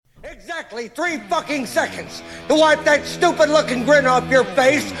exactly 3 fucking seconds to wipe that stupid looking grin off your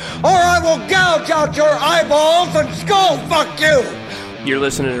face, or I will gouge out your eyeballs and skull fuck you! You're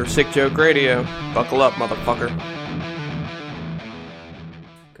listening to Sick Joke Radio. Buckle up, motherfucker.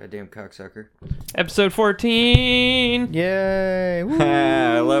 Goddamn cocksucker. Episode 14. Yay! Woo.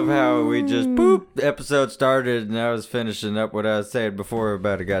 I love how we just boop. The episode started and I was finishing up what I was saying before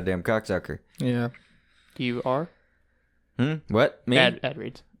about a goddamn cocksucker. Yeah. You are? What? Me? Ad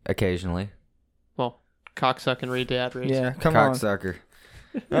reads. Occasionally. Well, cocksuck and read the ad reads. Yeah, come on. Cocksucker.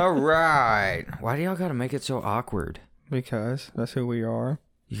 All right. Why do y'all gotta make it so awkward? Because that's who we are.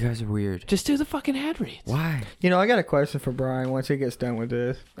 You guys are weird. Just do the fucking ad reads. Why? You know, I got a question for Brian once he gets done with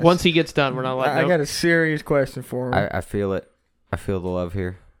this. Once he gets done, we're not letting I got a serious question for him. I feel it. I feel the love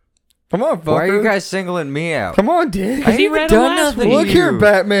here. Come on, fucker. Why are you guys singling me out? Come on, dick. I ain't even done nothing to Look you. here,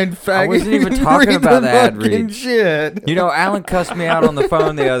 Batman faggot. I wasn't even talking Read about the ad fucking read. shit. You know, Alan cussed me out on the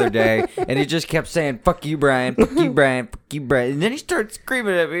phone the other day, and he just kept saying, "Fuck you, Brian. Fuck you, Brian. Fuck you, Brian." And then he started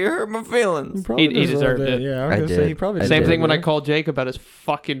screaming at me. It hurt my feelings. Probably He deserved it. Yeah, I was I gonna did. say he probably I Same did. thing when I called Jake about his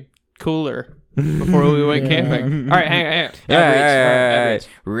fucking cooler before we went camping. All right, hang on. Ad reads. All right, ad reads.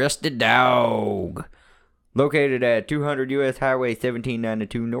 Rusted Dog. Located at 200 U.S. Highway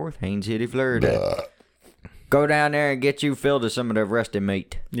 1792 North, Haines City, Florida. Go down there and get you filled with some of the rusty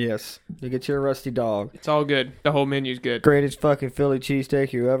meat. Yes. You get your rusty dog. It's all good. The whole menu's good. Greatest fucking Philly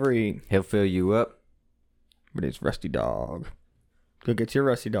cheesesteak you ever eat. He'll fill you up. But it's rusty dog. Go get your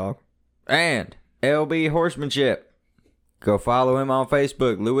rusty dog. And LB Horsemanship. Go follow him on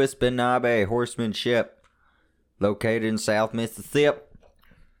Facebook. Louis Benabe Horsemanship. Located in South Mississippi.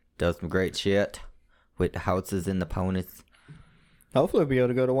 Does some great shit with the houses and the ponies. Hopefully we'll be able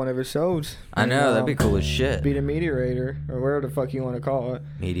to go to one of his shows. I know, that'd be cool as shit. Be the mediator, or whatever the fuck you want to call it.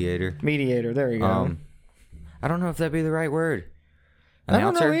 Mediator. Mediator, there you go. I don't know if that'd be the right word. I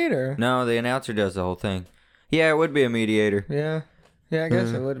don't know either. No, the announcer does the whole thing. Yeah, it would be a mediator. Yeah. Yeah, I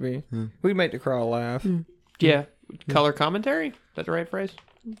guess it would be. We'd make the crowd laugh. Yeah. Color commentary? Is that the right phrase?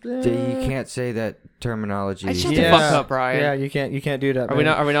 You can't say that terminology. I shut the fuck up, Brian. Yeah, you can't do that. Are we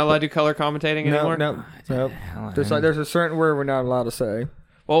not allowed to do color commentating anymore? No. There's a certain word we're not allowed to say.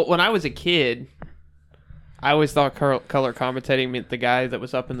 Well, when I was a kid, I always thought color commentating meant the guy that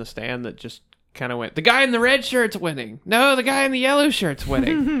was up in the stand that just kind of went, the guy in the red shirt's winning. No, the guy in the yellow shirt's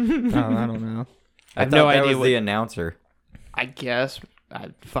winning. I don't know. I have no that idea was the announcer. I guess.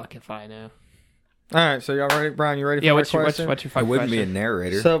 Fuck if I know. All right, so y'all ready? Brian, you ready for Yeah, my what's your question? fucking I wouldn't question? be a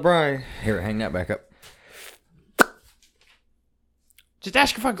narrator. So, Brian. Here, hang that back up. Just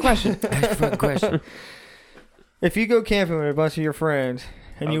ask your fucking question. Ask a fucking question. If you go camping with a bunch of your friends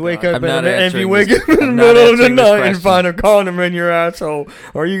and you Oh, wake God. up I'm not and you answering wake this- up in the I'm not middle of the answering this night and question. find a condom in your asshole,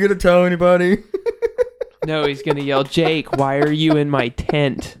 are you gonna tell anybody? No, he's going to yell, Jake, why are you in my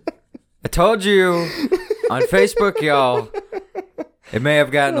tent? I told you on Facebook, y'all. It may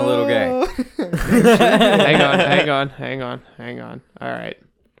have gotten a little gay. Hang on. All right.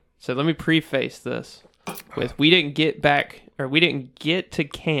 So let me preface this with we didn't get to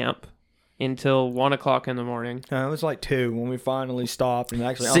camp until 1 o'clock in the morning. It was like 2 when we finally stopped and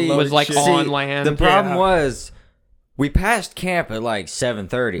actually See, It was unloaded like shit. on land. The problem Yeah. was we passed camp at like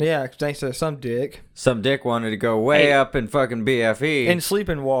 7:30. Yeah, thanks to some dick. Some dick wanted to go way Hey. up in fucking BFE. And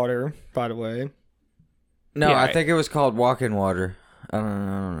sleeping water, by the way. No, Yeah, I think it was called walk-in water. I don't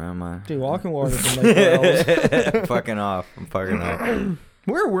know. My Dude, walking water can make wells. fucking off. I'm fucking off.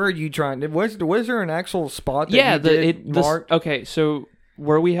 Where were you trying to... Was there an actual spot that Yeah, you did mark? okay, so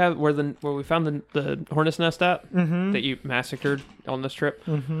where we found the hornet's nest at that you massacred on this trip.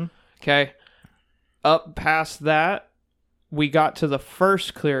 Mm-hmm. Okay. Up past that, we got to the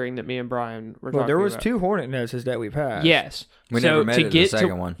first clearing that me and Brian were Well, talking there was about. 2 hornet nests that we passed. Yes. We So never made to it to the get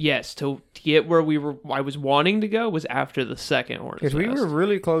second one. Yes, to get where I was wanting to go was after the second hornet's Because we nest. were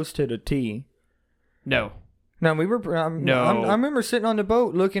really close to the T. No. No, we were... No. I remember sitting on the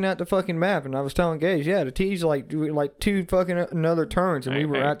boat looking at the fucking map, and I was telling Gage, yeah, the T's like 2 fucking another turns, and we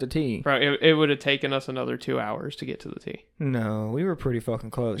were at the T. Bro, it would have taken us another 2 hours to get to the T. No, we were pretty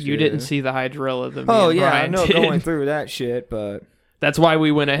fucking close. You dude. didn't see the hydrilla that me Oh, and yeah, Brian I know did. going through that shit, but... That's why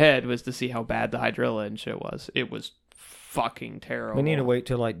we went ahead, was to see how bad the hydrilla and shit was. It was fucking terrible. We need to wait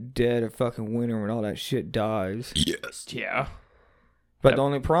till like dead of fucking winter when all that shit dies. Yes. Yeah. But the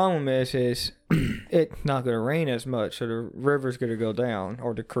only problem is it's not going to rain as much, so the river's going to go down,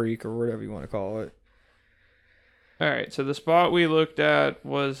 or the creek, or whatever you want to call it. All right, so the spot we looked at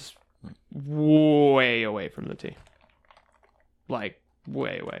was way away from the T. Like,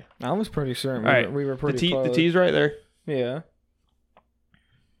 way away. I was pretty certain All right. we were pretty The close. T's right there. Yeah.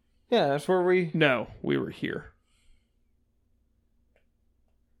 Yeah, that's where we... No, we were here.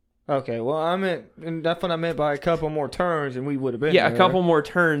 Okay, well, and that's what I meant by a couple more turns, and we would have been Yeah, there. a couple more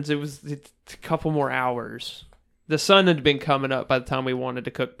turns. It's a couple more hours. The sun had been coming up by the time we wanted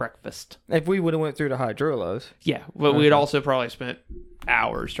to cook breakfast. If we would have went through the hydrillos. Yeah, but we'd also probably spent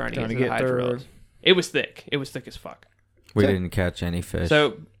hours trying to get through the hydros. It was thick. It was thick as fuck. We didn't catch any fish.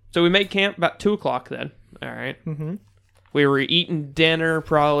 So we made camp about 2 o'clock then. All right. Mm-hmm. We were eating dinner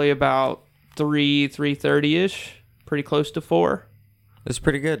probably about 3:30ish, pretty close to 4. it's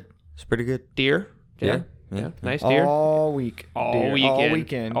pretty good. It's pretty good. Deer. Yeah. Nice deer. All week. All deer. weekend. All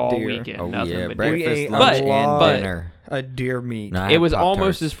weekend. All deer. weekend. Oh Nothing yeah, but breakfast, deer. We ate lunch, a and lot. dinner. A deer meat. No, I It had was Pop-Tarts.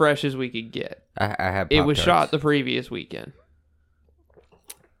 almost as fresh as we could get. I had. It was Pop-Tarts. shot the previous weekend.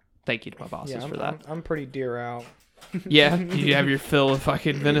 Thank you to my bosses Yeah, for that. I'm pretty deer out. Yeah, you have your fill of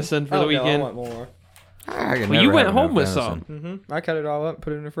fucking venison for the No, weekend. I want more. I could Well, you never went have home enough with venison. some. Mm-hmm. I cut it all up and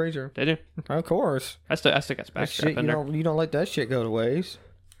put it in the freezer. Did you? Of course. I still got some That backstrap shit, in there. you don't let that shit go to waste.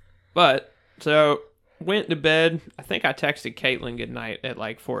 But so went to bed. I think I texted Caitlin good night at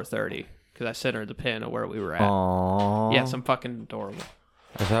like 4:30 because I sent her the pin of where we were at. Aww. Yeah, some fucking adorable.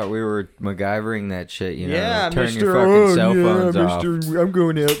 I thought we were MacGyvering that shit, you know. Yeah, turn Mr. your fucking cell phones off. I'm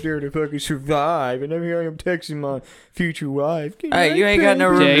going out there to fucking survive, and here I am texting my future wife. Hey, you ain't got no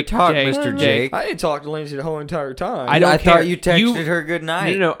room Jake, to talk, Jake, Mr. Jake. Jake. I didn't talk to Lindsay the whole entire time. I don't care. thought you texted You- her good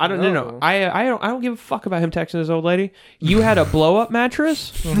night. No, I don't. No. No. I don't give a fuck about him texting his old lady. You had a blow up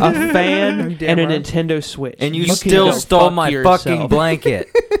mattress, a fan, Damn and a right. Nintendo Switch, And you can still go stole fuck my yourself. fucking blanket.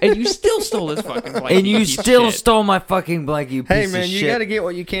 And you still stole his fucking blanket. And you piece of still shit. stole my fucking blanket, you piece Hey of man, shit. you gotta get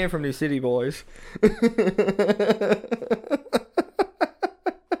what you can from these city boys.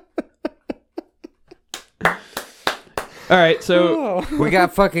 All right, so We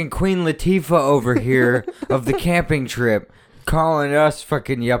got fucking Queen Latifah over here of the camping trip calling us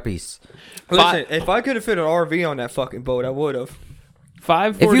fucking yuppies. Listen, if I could have fit an RV on that fucking boat, I would have.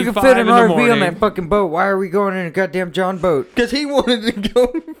 5:45 If you can fit an in the RV morning. on that fucking boat, why are we going in a goddamn John boat? Cause he wanted to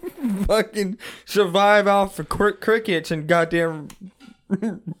go fucking survive off of crickets and goddamn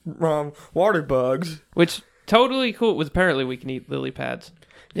water bugs. Which totally cool. Was apparently we can eat lily pads.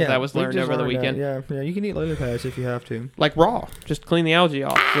 That was we learned just over the learned that. weekend. Yeah, you can eat lily pads if you have to. Like raw. Just clean the algae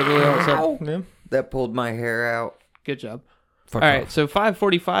off. Literally all it said. Yeah. That pulled my hair out. Good job. Fuck All right, off. so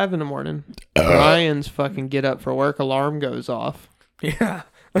 5:45 in the morning. Brian's fucking get up for work alarm goes off. Yeah.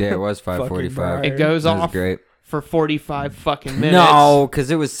 Yeah, it was Fucking 5:45. Brian. It goes That was off great. for 45 fucking minutes. No,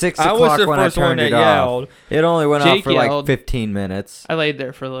 because it was 6 I o'clock was the when I first one turned that it off. yelled. It only went Jake off for like yelled. 15 minutes. I laid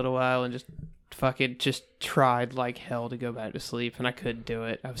there for a little while and just fucking just tried like hell to go back to sleep, and I couldn't do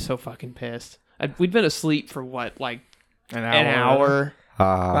it. I was so fucking pissed. We'd been asleep for what, like An an hour?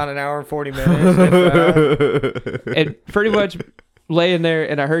 About an hour and 40 minutes. if, And pretty much laying there,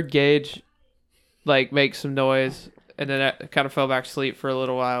 and I heard Gage like make some noise, and then I kind of fell back asleep for a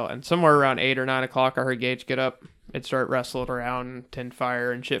little while. And somewhere around 8 or 9 o'clock, I heard Gage get up and start wrestling around, and tend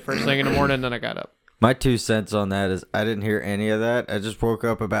fire and shit first thing in the morning. Then I got up. My 2 cents on that is I didn't hear any of that. I just woke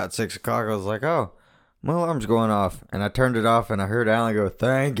up about 6 o'clock. I was like, oh, my alarm's going off. And I turned it off, and I heard Alan go,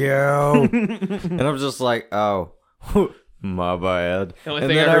 thank you. And I'm just like, oh, my bad. The only And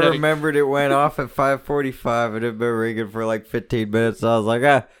thing then I I heard remembered it went off at 5:45, and it had been ringing for like 15 minutes. So I was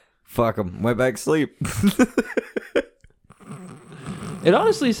like, fuck them. Went back to sleep. And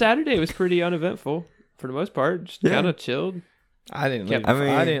honestly, Saturday was pretty uneventful for the most part. Just Yeah. kind of chilled. I didn't leave. I mean,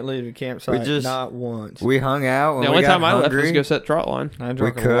 I didn't leave the campsite just- not once. We hung out. When The we only got time I left was hungry. to go set trot line. I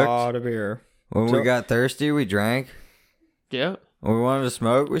drank a cooked. lot of beer. When So- we got thirsty, we drank. Yeah. When we wanted to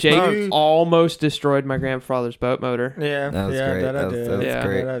smoke, we Jake smoked. almost destroyed my grandfather's boat motor. Yeah, That was great. that I That was- did. that was Yeah.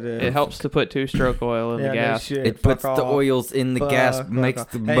 great. That I did. It helps to put 2-stroke oil in Yeah, the no gas. shit. It Fuck puts the off. oils in the gas, Fuck makes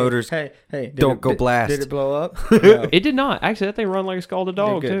off. the Hey, motors. Hey, did don't it- go blast. Did it blow up? No. It did not. Actually, that thing run like a scalded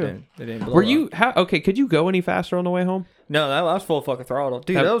dog, Good too. then. It didn't blow Were up. you... Okay, could you go any faster on the way home? No, that was full fucking throttle,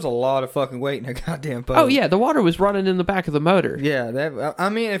 dude. That- That was a lot of fucking weight in a goddamn boat. Oh, yeah. The water was running in the back of the motor. Yeah, that. I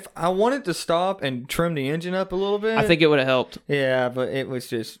mean, if I wanted to stop and trim the engine up a little bit, I think it would have helped. Yeah, but it was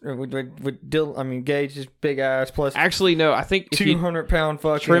just I mean, Gage's big ass plus Actually, no. I think if you 200-pound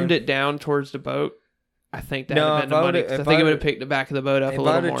fucking trimmed it down towards the boat, I think that No, would have if been I the would've- money. 'Cause I if think I it would have would've- picked the back of the boat up If a I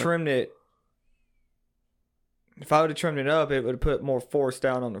little would have more. trimmed it, if I would have trimmed it up, it would have put more force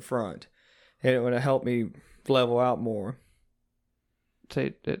down on the front, and it would have helped me level out more.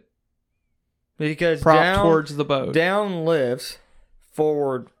 Say it Because prop down towards the boat. down lifts,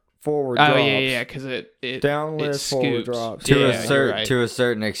 forward Oh drops. yeah, because it Down it lifts, forward scoots. drops. To Yeah, a you're right. to a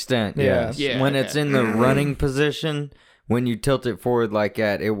certain extent, Yeah. yes. Yeah, When okay. it's in the running position, when you tilt it forward like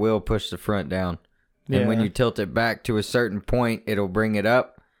that, it will push the front down. And when Yeah. you tilt it back to a certain point, it'll bring it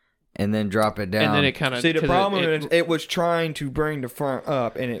up. and then drop it down. And then it kind of... See, the problem is it was trying to bring the front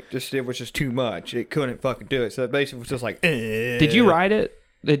up, and it was just too much. It couldn't fucking do it. So it basically was just like... Did you ride it?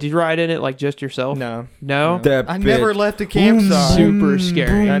 Did you ride in it like just yourself? No. No? That I bitch. never left the campsite. Super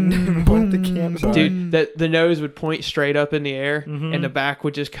scary. I never left the campsite. Dude, the nose would point straight up in the air, and the back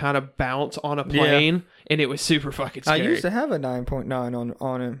would just kind of bounce on a plane, and it was super fucking I scary. used to have a 9.9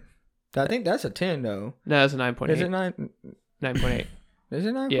 on him. I think that's a 10 though. No, it's a 9.8. Is it 9? 9.8. Is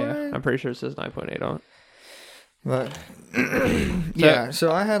it 9.8? Yeah, I'm pretty sure it says 9.8 on it. But yeah,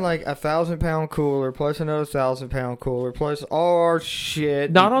 so I had like 1,000-pound cooler plus another 1,000-pound cooler plus all our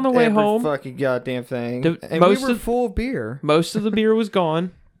shit. Not on the way every home. Fucking goddamn thing. The- And most we were of- full of beer. Most of the beer was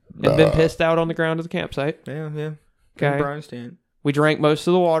gone and been pissed out on the ground of the campsite. Yeah. Okay. Brian stand. We drank most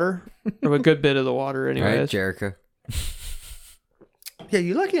of the water, or a good bit of the water Right, anyways. Jericho. Yeah,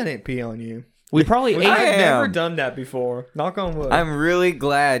 you lucky I didn't pee on you. We probably I've ate... never am. done that before. Knock on wood. I'm really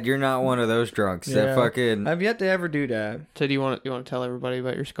glad you're not one of those drunks that Yeah. fucking... I've yet to ever do that. So do you want to tell everybody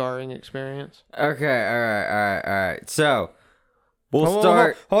about your scarring experience? Okay, all right. So, we'll Hold on,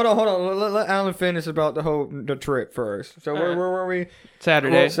 start... Hold on. Let Alan finish about the trip first. So where were we?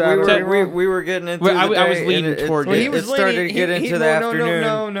 Saturday. Well, Saturday. We were getting into Well, the I was day, leaning and toward it, it. it, He was started leaning- to get he- into he- the no,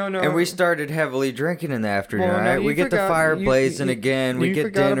 afternoon. no. And we started heavily drinking in the afternoon, Well, no, right? you We get the forgot- fireplace, you- and again, we you get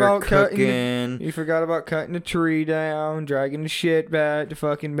forgot dinner about cooking. You forgot about cutting the tree down, dragging the shit back, the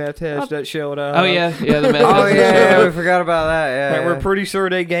fucking meth heads that showed up. Oh, yeah, the meth Oh, heads. yeah, we forgot about that, yeah. Like, we're pretty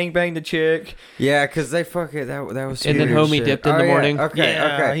sure they gangbanged the chick. Yeah, because they fucking... That was And then serious homie shit. dipped in the Oh, yeah, morning.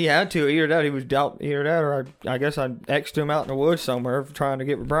 Okay. He had to. Either that, he was either that, or I guess I X'd him out in the woods somewhere trying to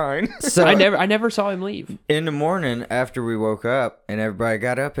get with Brian. So, I never saw him leave. in the morning, after we woke up and everybody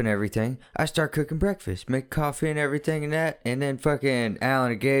got up and everything, I start cooking breakfast, make coffee and everything and that, and then fucking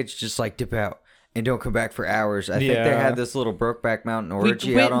Alan and Gage just like dip out and don't come back for hours. I think they Yeah. had this little Brokeback Mountain We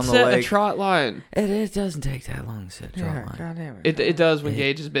orgy went out on and the set lake. a trot line. It doesn't take that long to set a trot line. God damn it. It does when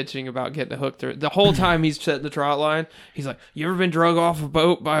Gage is bitching about getting a hook through. The whole time he's setting the trot line, he's like, "You ever been drug off a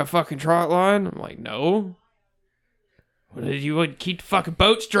boat by a fucking trot line?" I'm like, "No." Well, you would keep the fucking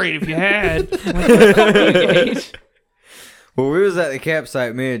boat straight if you had. I'm like, "Fuck you, Gage." Well, we was at the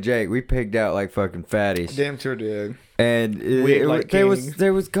campsite, me and Jake, we pigged out like fucking fatties. Damn sure did. And We ate like they kings.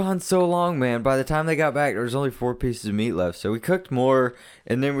 was gone so long, man. By the time they got back, there was only 4 pieces of meat left. So we cooked more,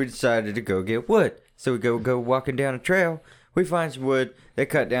 and then we decided to go get wood. So we go walking down a trail. We find some wood. They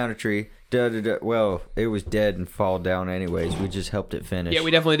cut down a tree. Well, it was dead and fall down anyways. We just helped it finish. Yeah,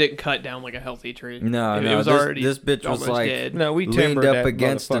 we definitely didn't cut down like a healthy tree. No, it no, was this- already this bitch was almost like- dead. No, we Leaned timbered up that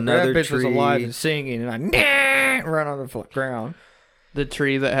against motherfucker. another That bitch was alive tree. and singing, and I right on the ground. The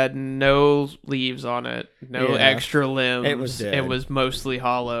tree that had no leaves on it, no Yeah. extra limbs. It was dead. It was mostly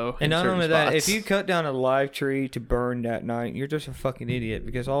hollow. And in not certain only that, spots. if you cut down a live tree to burn that night, you're just a fucking idiot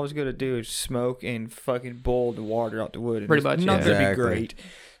because all it's gonna do is smoke and fucking boil the water out the wood. And Pretty it's much, not yeah. gonna be Exactly. great.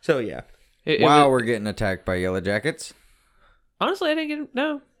 So yeah, It Wow, was- we're getting attacked by yellow jackets. honestly, I didn't get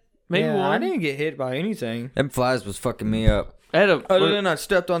no. Maybe yeah, one. I didn't get hit by anything. Them flies was fucking me up. I had a, Other than I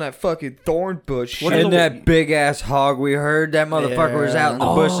stepped on that fucking thorn bush. What shit. And that big ass hog we heard, that motherfucker was out in the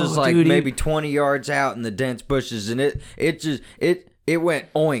Yeah. bushes, Oh, like dude, maybe 20 yards out in the dense bushes, and it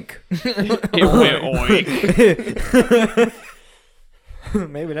went oink. it went oink.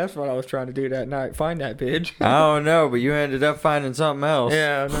 Maybe that's what I was trying to do that night. Find that bitch. I don't know, but you ended up finding something else.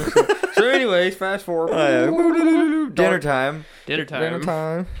 Yeah. No, so anyways, fast forward. Dinner time. Dinner time. Dinner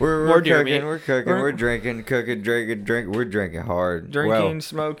time. We're More deer meat. cooking, we're cooking, we're drinking, cooking, drinking. We're drinking hard. Drinking,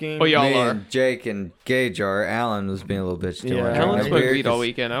 smoking. Well, y'all Me are. and Jake and Gage are. Alan was being a little bitch still. Yeah. on Alan drinking smoked beer weed all 'cause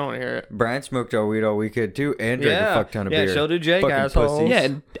weekend. I don't want to hear it. Brian smoked all weed all weekend too, and drank a fuck ton of yeah, beer. so did Jake, Fucking asshole. pussies. Yeah,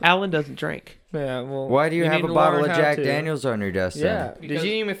 and Alan doesn't drink. Yeah, well. Why do you have need a to bottle learn of how Jack to. Daniels on your desk? Yeah. then? Did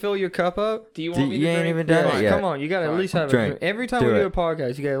you even fill your cup up? Do you want me You to ain't drink? even done it yet. Come on, you gotta at least have Drink. a drink. Every time Do we do it. a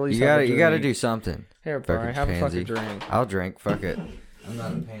podcast, you gotta at least You have gotta, a you drink. gotta do something. Here, Brian, have a pansy. fucking drink. I'll drink. Fuck it. I'm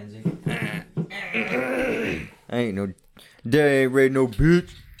not a pansy. I ain't no. They ain't ready no bitch.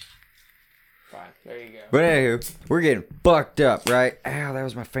 Fine, there you go. But anywho, we're getting fucked up, right? Ow, that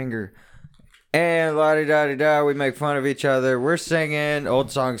was my finger. And la-di-da-di-da, we make fun of each other. We're singing.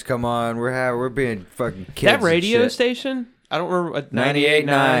 Old songs come on. We're being fucking kids. That and radio shit. station, I don't remember.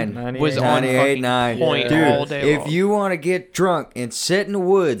 98.9 was on 98.9 fucking point Dude, all day long. if you want to get drunk and sit in the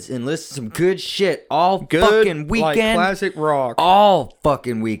woods and listen to some good shit all Good, fucking like weekend, classic rock. all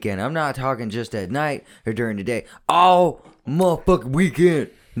fucking weekend. I'm not talking just at night or during the day. All motherfucking weekend.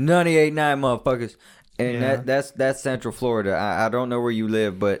 98.9 motherfuckers. And Yeah. that's Central Florida. I don't know where you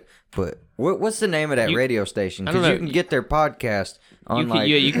live, but what's the name of that radio station? I don't Because know. you can get their podcast on You can, like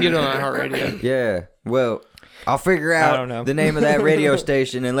yeah, you can get it on iHeartRadio. yeah. Well, I'll figure out I don't know. the name of that radio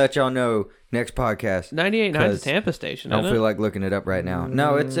station and let y'all know next podcast. 98.9 is Tampa station, I don't isn't feel it? like looking it up right now.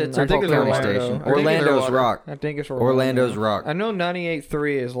 No, it's a I think Polk it's County Orlando. station. I think it's Orlando's Orlando. Rock. I think it's Orlando's Rock. I know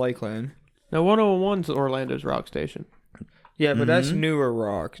 98.3 is Lakeland. No, 101's Orlando's rock station. Yeah, but that's newer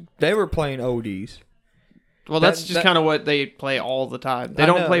rock. They were playing oldies. Well, that's just kind of what they play all the time. They I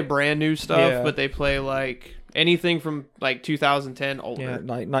don't know. play brand new stuff, Yeah. but they play like anything from like 2010 older. Yeah,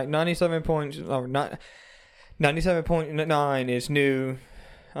 like 97 points, or not 97.9 is new.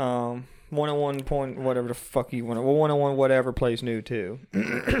 101 point whatever the fuck you want. Well, 101 whatever plays new too.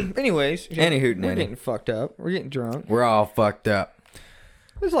 Anyways, Anywho, we're getting fucked up. We're getting drunk. We're all fucked up.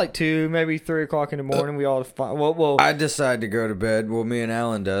 It was like 2, maybe 3 o'clock in the morning. We all well, I decide to go to bed. Well, me and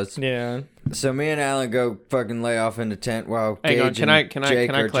Alan does. yeah. So me and Alan go fucking lay off in the tent while Hang on, Gage can and I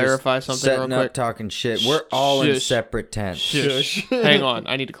Jake are clarify just something real setting up quick? talking shit. We're all in Shush. separate tents. Shush. Hang on,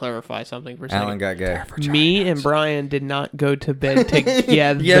 I need to clarify something for a second. Alan got gay. Me and Brian did not go to bed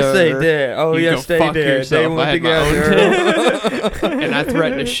together. Yes, they did. Oh, You yes, go they fuck did. yourself. They I went had my own together. tent. And I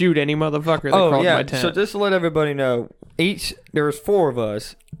threatened to shoot any motherfucker that Oh called yeah. my tent. So just to let everybody know, there was 4 of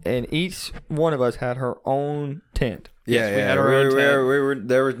us, and each one of us had her own tent. Yeah, Yes, we yeah. had our own tent. We were.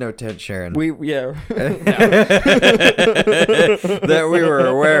 There was no tent sharing We that we were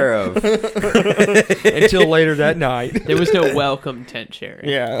aware of. until later that night. There was no welcome tent sharing.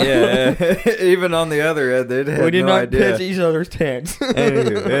 Yeah. Yeah. Even on the other end, they had We did no not idea. pitch each other's tents.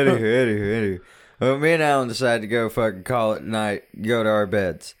 Anywho. Well, me and Alan decided to go fucking call it night, go to our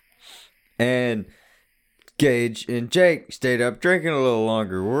beds. And Gage and Jake stayed up drinking a little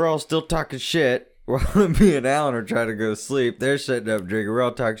longer. We're all still talking shit while me and Alan are trying to go to sleep. They're sitting up drinking. We're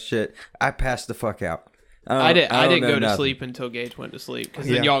all talking shit. I passed the fuck out. I don't didn't know go to nothing. sleep until Gage went to sleep because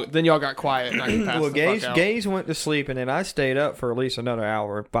Yeah. then y'all got quiet and I could pass Well, the fuck out. Gage went to sleep, and then I stayed up for at least another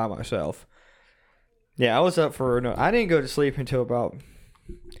hour by myself. Yeah, I was up for I didn't go to sleep until about.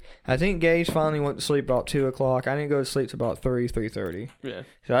 I think Gage finally went to sleep about 2 o'clock. I didn't go to sleep till about 3:30. Yeah,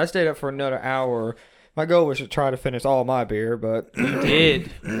 So I stayed up for another hour. My goal was to try to finish all my beer, but you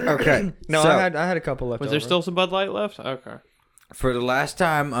did. Okay. no, so, I had a couple left. Was there still some Bud Light left? Okay. for the last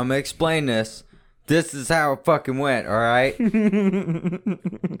time, I'm going to explain this. This is how it fucking went, all right? I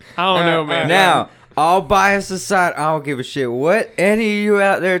don't know, man. Now, all bias aside, I don't give a shit what any of you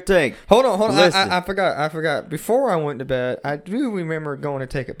out there think. Hold on. Listen. I forgot. Before I went to bed, I do remember going to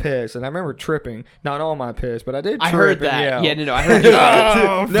take a piss, and I remember tripping. Not on my piss, but I did. I trip heard and that. yell. Yeah, no, I heard that.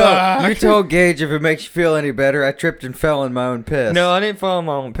 Oh, No, fuck. you told Gage if it makes you feel any better, I tripped and fell in my own piss. No, I didn't fall on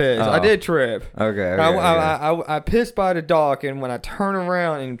my own piss. I Oh. did trip. Okay. I pissed by the dock, and when I turned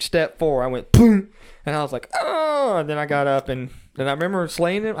around and step 4, I went boom, and I was like, oh. And then I got up, and then I remember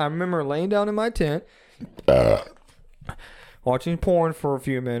laying down in my tent, watching porn for a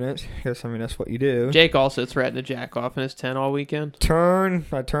few minutes. Because I mean that's what you do. Jake also threatened to jack off in his tent all weekend.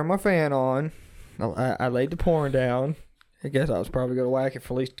 I turned my fan on. I laid the porn down. I guess I was probably going to whack it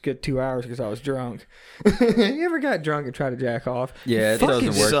for at least a good 2 hours because I was drunk. You ever got drunk and try to jack off? Yeah, it Fucking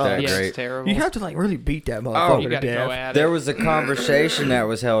doesn't work suck. that Yeah, great. it's terrible. You have to like really beat that you motherfucker to gotta death. go at There it. was a conversation that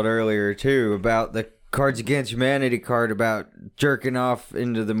was held earlier, too, about the Cards Against Humanity card about jerking off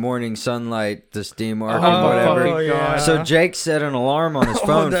into the morning sunlight, the steam arc, and Oh, whatever. fucking God. So Jake set an alarm on his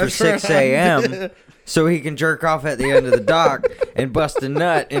phone for that's 6 right. a.m. so he can jerk off at the end of the dock and bust a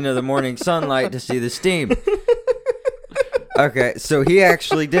nut into the morning sunlight to see the steam. Okay, so he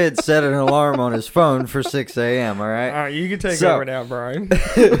actually did set an alarm on his phone for 6 a.m., all right? All right, you can take So- over now, Brian.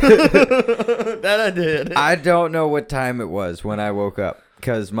 That I did. I don't know what time it was when I woke up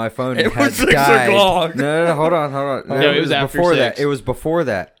because my phone It had was 6 died. o'clock. No, hold on. No, it was after before 6. that. It was before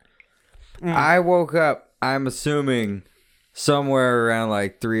that. I woke up, I'm assuming, somewhere around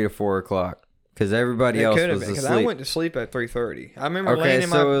like 3 to 4 o'clock because everybody It else could have was been because I asleep. went to sleep at 3:30. I remember laying Okay, in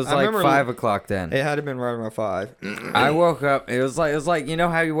my. so it was I like remember 5 o'clock then. It had to been right around 5. I woke up. It was like you know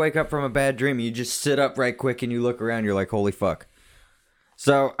how you wake up from a bad dream, you just sit up right quick and you look around. You're like, holy fuck.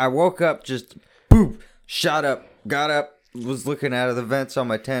 So I woke up, just boop, shot up, got up, was looking out of the vents on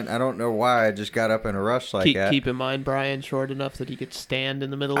my tent. I don't know why I just got up in a rush like that. Keep in mind, Brian short enough that he could stand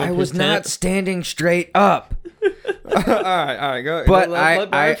in the middle of I his was tent. not standing straight up, All right, go. but let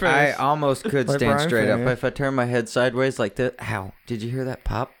Brian I finish. almost could Let stand Brian straight up. finish. If I turn my head sideways like that, ow! Did you hear that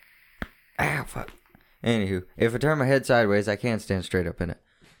pop? Ow! Fuck. Anywho, if I turn my head sideways, I can't stand straight up in it.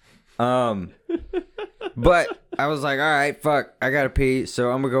 But I was like, all right, fuck, I gotta pee,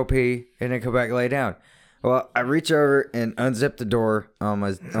 so I'm gonna go pee and then come back and lay down. Well, I reach over and unzip the door on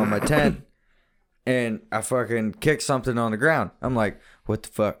my tent, and I fucking kick something on the ground. I'm like, what the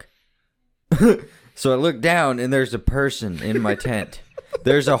fuck? So I look down and there's a person in my tent.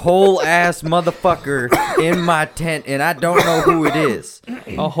 There's a whole ass motherfucker in my tent, and I don't know who it is.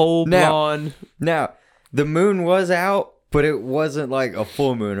 A whole blonde. Now, the moon was out, but it wasn't like a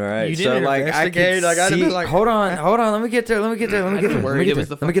full moon, all right? You didn't investigate? I could I'd have been see. like, Hold on. Let me get there. I was worried it was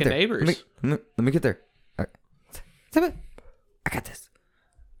the fucking neighbors. Let me get there. All right. Stop it. I got this.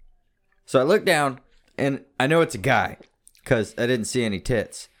 So I look down, and I know it's a guy, because I didn't see any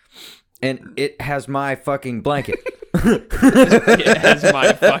tits. And it has my fucking blanket. It has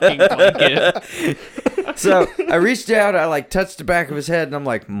my fucking blanket. So I reached out, I like touched the back of his head, and I'm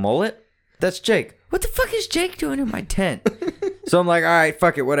like, mullet? That's Jake. What the fuck is Jake doing in my tent? So I'm like, all right,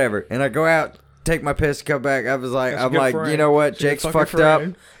 fuck it, whatever. And I go out, take my piss, come back. I was like, you know what? Jake's fucked up.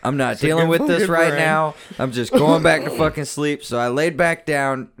 I'm not dealing with this right now. I'm just going back to fucking sleep. So I laid back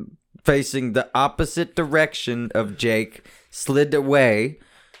down, facing the opposite direction of Jake, slid away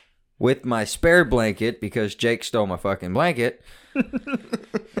with my spare blanket because Jake stole my fucking blanket.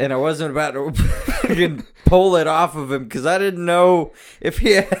 And I wasn't about to fucking pull it off of him because I didn't know if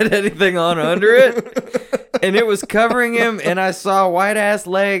he had anything on under it. And it was covering him, and I saw white ass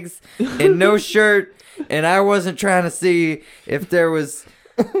legs and no shirt, and I wasn't trying to see if there was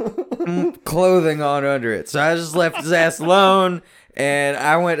clothing on under it. So I just left his ass alone, and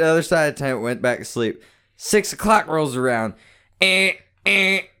I went to the other side of the tent, went back to sleep. 6 o'clock rolls around.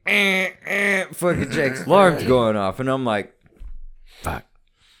 Fucking Jake's alarm's going off, and I'm like, fuck.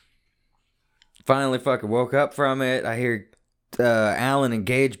 Finally fucking woke up from it. I hear Alan and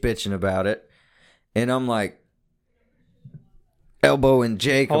Gage bitching about it, and I'm like, elbowing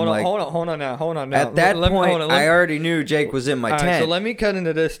Jake. Hold on now. At that point, I already knew Jake was in my tent. Right, so let me cut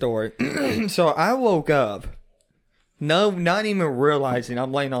into this story. So I woke up, not even realizing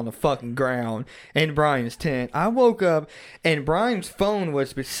I'm laying on the fucking ground in Brian's tent. I woke up and Brian's phone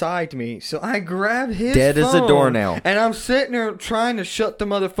was beside me, so I grabbed his dead phone, as a doornail, and I'm sitting there trying to shut the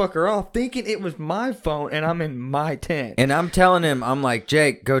motherfucker off, thinking it was my phone, and I'm in my tent. And I'm telling him, I'm like,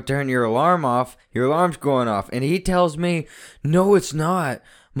 Jake, go turn your alarm off. Your alarm's going off. And he tells me, no, it's not.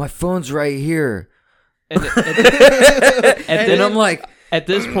 My phone's right here. And then I'm like, at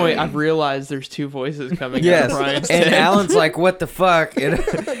this point, I've realized there's two voices coming out yes. of Brian's And tent. Alan's like, what the fuck? And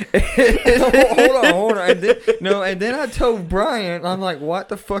hold on. And then I told Brian, I'm like, what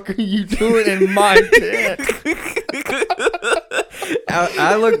the fuck are you doing in my tent?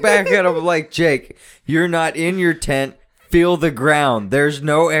 I look back at him like, Jake, you're not in your tent. Feel the ground. There's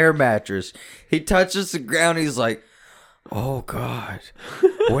no air mattress. He touches the ground. He's like, oh, God,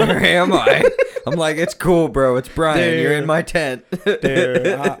 where am I? I'm like, it's cool, bro. It's Brian. Dude. You're in my tent. Dude,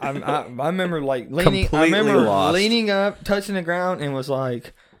 I remember like leaning. Completely I remember lost. leaning up, touching the ground, and was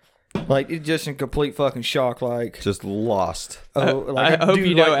like it just in complete fucking shock. Like, Just lost. I hope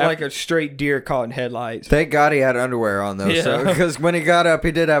you know like a straight deer caught in headlights. Thank God he had underwear on, though. Yeah. So because when he got up,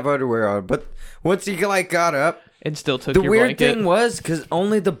 he did have underwear on. But once he like got up, and still took the your weird blanket. thing was because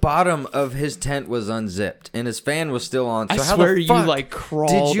only the bottom of his tent was unzipped and his fan was still on. So I how swear the you fuck like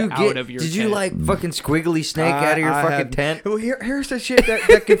crawled out of your Did tent. you like fucking squiggly snake out of your I fucking have- tent? Well, here's the shit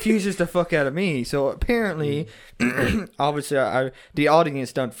that confuses the fuck out of me. So apparently, obviously, the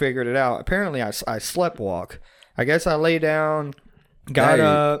audience done figured it out. Apparently, I slept walk. I guess I lay down, got Hey.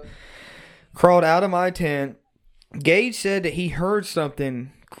 up, crawled out of my tent. Gage said that he heard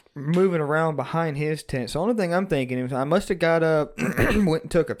something moving around behind his tent. So the only thing I'm thinking is I must have got up, went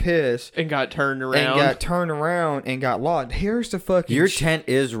and took a piss, and got turned around. and got lost. Here's the fucking Your tent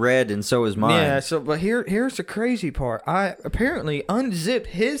is red and so is mine. Yeah, so but here's the crazy part. I apparently unzipped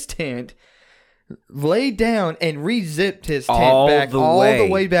his tent, laid down, and re-zipped his tent all back the all way,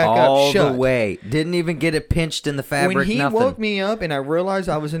 the way back all up shut. the way. Didn't even get it pinched in the fabric. When he nothing. woke me up and I realized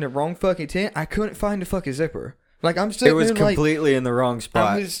I was in the wrong fucking tent, I couldn't find the fucking zipper. Like I'm sitting It was there completely in the wrong like spot.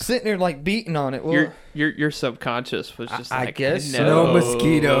 I was sitting there like beating on it. Well, Your subconscious was just I like, guess No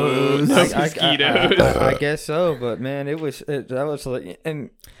mosquitoes. No I- mosquitoes. I guess so, but man, that was like, and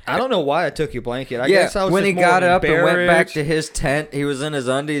I don't know why I took your blanket. I Yeah, guess I was when just he more got up and went back embarrassed. to his tent, he was in his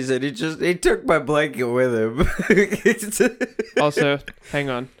undies and he took my blanket with him. Also, hang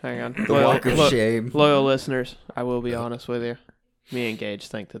on. The walk of shame. Loyal listeners, I will be honest with you. Me and Gage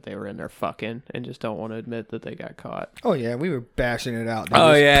think that they were in there fucking and just don't want to admit that they got caught. Oh yeah, we were bashing it out.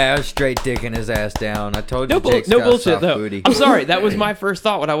 Oh yeah, I was straight dicking his ass down. I told you, Jake's No got a bullshit soft though. booty. I'm sorry. That was my first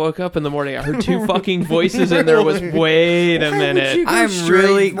thought when I woke up in the morning. I heard two fucking voices and there was, wait a minute. I'm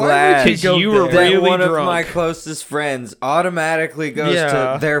really glad Because you were that really one drunk. of my closest friends automatically goes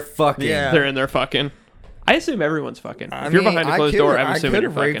Yeah. to their fucking. Yeah. They're in there fucking. I assume everyone's fucking. If you're behind a closed door, I'm assuming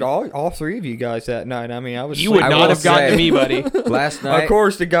you're fucking. all three of you guys that night. I mean, I was. You would I not will have gotten to say- me, buddy. Last night, Of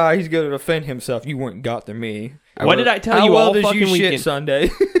course, the guy he's going to defend himself. You wouldn't got to me. What did I tell How you well all did fucking you shit weekend? Sunday?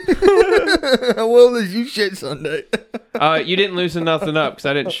 How well did you shit Sunday? You didn't loosen nothing up because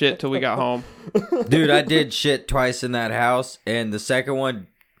I didn't shit till we got home. dude, I did shit twice in that house, and the second one,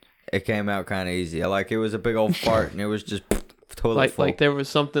 it came out kind of easy. Like it was a big old fart, and it was just toilet full. Like there was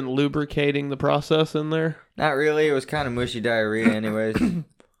something lubricating the process in there. Not really. It was kind of mushy diarrhea, anyways.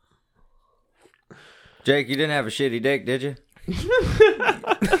 Jake, you didn't have a shitty dick, did you?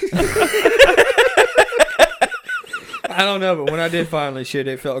 I don't know, but when I did finally shit,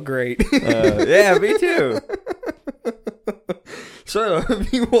 it felt great. Yeah, me too. So,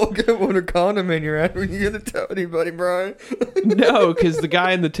 if you walk up with a condom in your ass, are you going to tell anybody, Brian? No, because the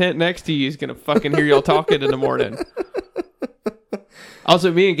guy in the tent next to you is gonna fucking hear y'all talking in the morning.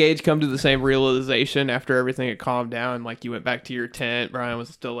 Also, me and Gage come to the same realization after everything had calmed down. Like you went back to your tent, Brian was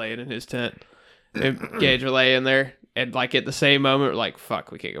still laying in his tent, and Gage were laying there, and like at the same moment, we're like,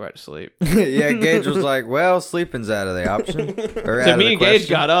 "Fuck, we can't go back to sleep." Yeah, Gage was like, well, sleeping's out of the option. Or So out me of and the Gage question.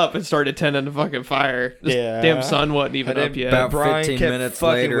 got up and started tending the fucking fire. This Yeah. damn sun wasn't even I up did yet. About Brian 15 kept minutes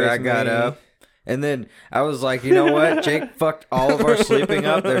fucking later, with I got me. up. And then I was like, you know what? Jake fucked all of our sleeping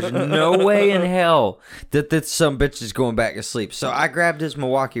up. There's no way in hell that this some bitch is going back to sleep. So I grabbed his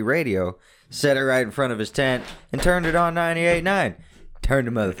Milwaukee radio, set it right in front of his tent, and turned it on 98.9. Turned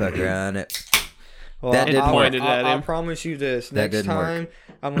the motherfucker on it. Well, That didn't work. I promise you this. That Next didn't work. time,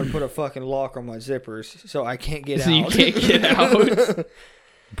 I'm going to put a fucking lock on my zippers so I can't get So out. you can't get out.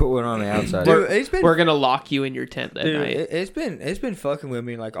 Put one on the outside. Dude, it's been We're gonna lock you in your tent that Dude, night. it's been fucking with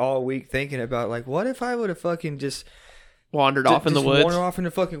me like all week thinking about like what if I would have fucking just Wandered off in the just woods. wandered off in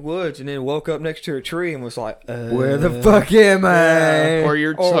the fucking woods and then woke up next to a tree and was like, Where the fuck am I? Or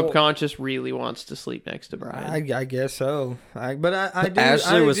your Or- subconscious really wants to sleep next to Brian. I guess so. I do.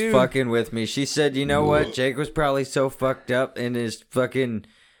 Ashley I was do. fucking with me. She said, you know what? Jake was probably so fucked up in his fucking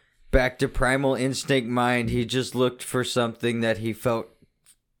back to primal instinct mind. He just looked for something that he felt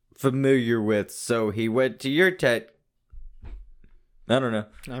familiar with. So he went to your tent. I don't know.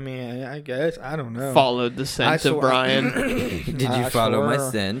 I mean, I guess I don't know. Followed the scent I of swear- Brian. Did you I follow my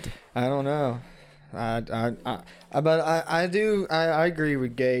swear. scent? I don't know. I agree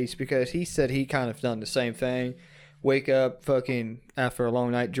with Gage because he said he kind of done the same thing. Wake up fucking after a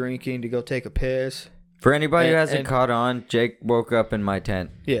long night drinking to go take a piss. For anybody who And- hasn't and- caught on, Jake woke up in my tent.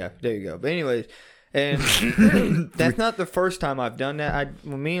 Yeah, there you go. But anyways, and that's not the first time I've done that.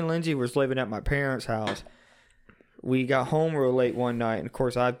 When me and Lindsay was living at my parents' house, we got home real late one night, and of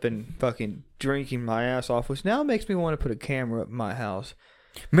course I've been fucking drinking my ass off, which now makes me want to put a camera up in my house.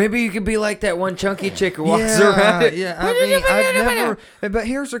 Maybe you could be like that one chunky chick who walks around. Yeah, I mean, I've never. But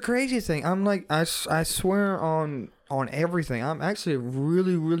here's the crazy thing. I'm like, I swear on everything. I'm actually a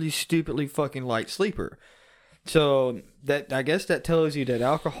really, really stupidly fucking light sleeper. So that I guess that tells you that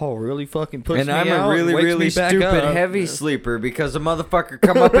alcohol really fucking puts And me I'm out a really, wakes really me back stupid up. heavy sleeper because a motherfucker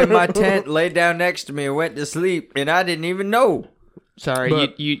come up in my tent, laid down next to me, and went to sleep, and I didn't even know. Sorry,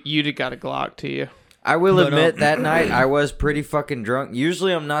 But- you'd got a Glock to you. I will But, admit that night I was pretty fucking drunk.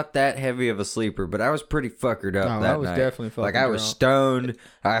 Usually I'm not that heavy of a sleeper, but I was pretty fuckered up Oh, I that was night. definitely fucking like I was drunk. stoned.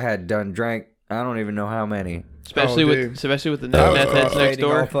 I had done drank. I don't even know how many. Especially dude. with the I was meth heads next crossfading all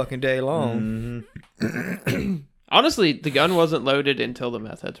door. fucking day long. Honestly, the gun wasn't loaded until the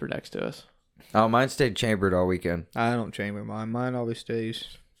meth heads were next to us. Oh, mine stayed chambered all weekend. I don't chamber mine. Mine always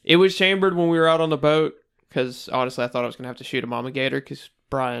stays. It was chambered when we were out on the boat because honestly, I thought I was gonna have to shoot a mama gator because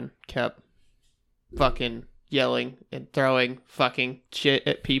Brian kept fucking yelling and throwing fucking shit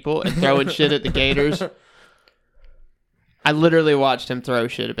at people and throwing shit at the gators. I literally watched him throw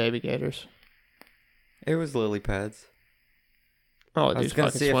shit at baby gators. It was lily pads. Oh, I was dude, gonna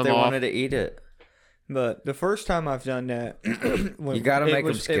fucking see if swim they off. wanted to eat it. But the first time I've done that, when You gotta it make 'em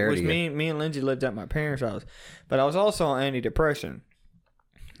was- scared It was of you. me and Lindsay lived at my parents' house, but I was also on antidepressant.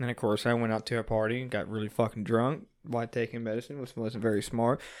 And of course, I went out to a party and got really fucking drunk while taking medicine, which wasn't very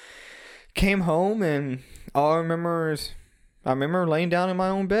smart. Came home and all I remember is I remember laying down in my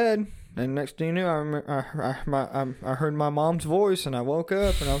own bed, and next thing you knew, I heard my mom's voice, and I woke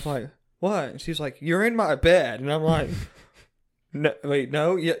up and I was like, "What?" And she's like, "You're in my bed," and I'm like. No, wait,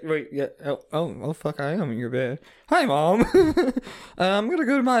 no, yeah, wait, yeah, oh, fuck, I am in your bed. Hi, Mom. I'm gonna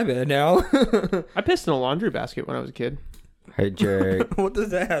go to my bed now. I pissed in a laundry basket when I was a kid. Hey, Jake. What does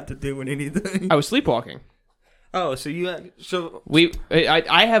that have to do with anything? I was sleepwalking. Oh, so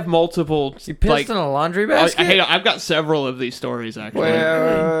I have multiple. You pissed in a laundry basket? I've got several of these stories actually.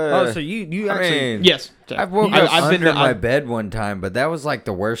 so you I actually mean, Yes, I've woke up under my bed one time, but that was like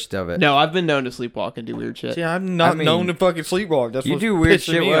the worst of it. No, I've been known to sleepwalk and do weird shit. See, I'm not known to fucking sleepwalk. That's you what's do weird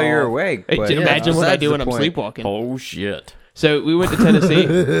pissing shit me while you're off. awake. Hey, But imagine what I do when I'm besides the sleepwalking. Oh shit! So we went to Tennessee,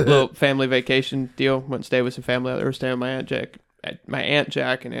 little family vacation deal. Went and stayed with some family. They were staying with my aunt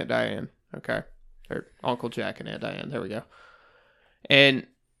Jack and Aunt Diane. Okay, or Uncle Jack and Aunt Diane. There we go. And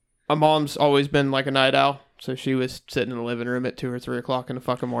my mom's always been like a night owl, so she was sitting in the living room at 2 or 3 o'clock in the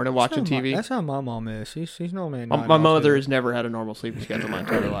fucking morning watching TV. That's how my mom is. She's normally My mother has never had a normal sleeping schedule my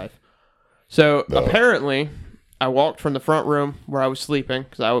entire life. So apparently, I walked from the front room where I was sleeping,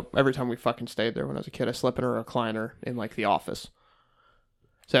 because every time we fucking stayed there when I was a kid, I slept in a recliner in like the office.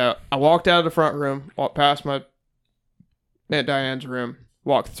 So I walked out of the front room, walked past my Aunt Diane's room,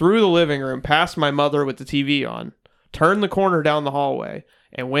 walked through the living room, past my mother with the TV on, turned the corner down the hallway,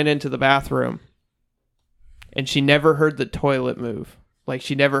 and went into the bathroom. And she never heard the toilet move. Like,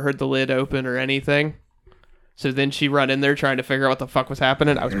 she never heard the lid open or anything. So then she run in there trying to figure out what the fuck was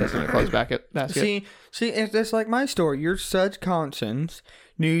happening. I was pissing in a clothes basket. See, it's like my story. Your such conscience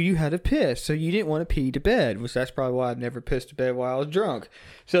knew you had to piss, so you didn't want to pee to bed, which that's probably why I never pissed to bed while I was drunk.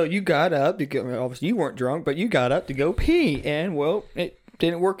 So you got up to go, obviously you weren't drunk, but you got up to go pee, and well, it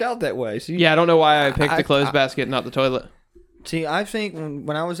didn't work out that way. So Yeah, I don't know why I picked the clothes basket, not the toilet. See, I think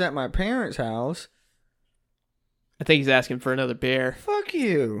when I was at my parents' house, I think he's asking for another beer. fuck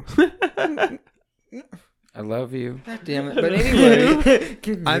you. I love you. God damn it. But anyway,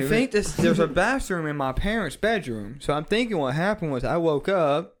 I think there's a bathroom in my parents' bedroom. So I'm thinking what happened was I woke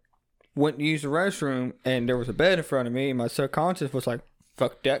up, went to use the restroom, and there was a bed in front of me, and my subconscious was like,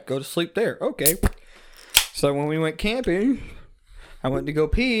 fuck that, go to sleep there. Okay. So when we went camping, I went to go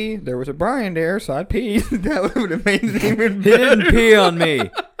pee. There was a Brian there, so I peed. That would have made it even better. He didn't pee on me.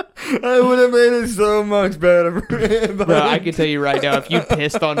 I would have made it so much better. Bro, I can tell you right now, if you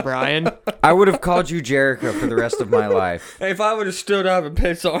pissed on Brian, I would have called you Jericho for the rest of my life. If I would have stood up and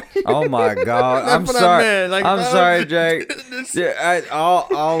pissed on you. Oh my god! I'm That's what I sorry. meant. Like, I'm sorry, Jake. Yeah, I'll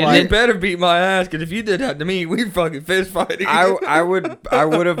And You like. better beat my ass, because if you did that to me, we'd fucking fist fight. I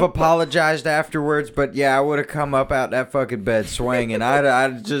would have apologized afterwards, but yeah, I would have come up out that fucking bed swinging. I'd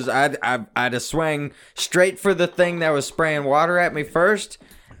have swung straight for the thing that was spraying water at me first,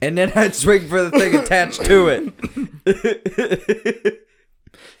 and then I'd swing for the thing attached to it.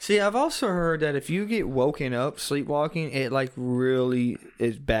 See, I've also heard that if you get woken up sleepwalking, it like really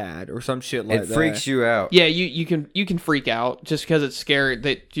is bad or some shit like that. It freaks you out. yeah, you can freak out just because it's scared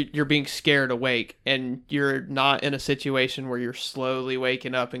that you're being scared awake, and you're not in a situation where you're slowly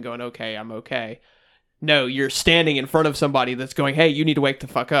waking up and going, okay, I'm okay. No, you're standing in front of somebody that's going, hey, you need to wake the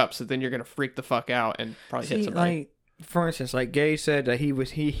fuck up. So then you're gonna freak the fuck out and probably hit somebody. Like, for instance, like Gay said that he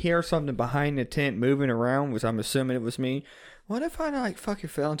hears something behind the tent moving around, which I'm assuming it was me. What if I like fucking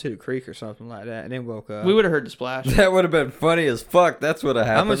fell into the creek or something like that and then woke up? We would have heard the splash. That would have been funny as fuck. That's what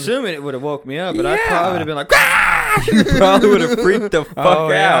happened. I'm assuming it would have woke me up, but I Yeah. probably would have been like, "Ah!" You probably would have freaked the fuck oh,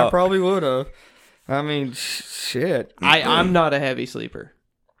 yeah, I out. probably would have. I mean, shit. I'm not a heavy sleeper.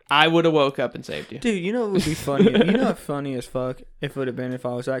 I would have woke up and saved you. Dude, you know what would be funny? You know what funny as fuck if it would have been if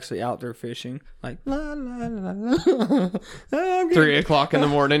I was actually out there fishing? Like, la, la, la, la. Oh, I'm getting 3 o'clock in the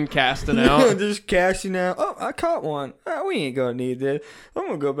morning, casting out. just casting out. Oh, I caught one. Oh, we ain't gonna need this. I'm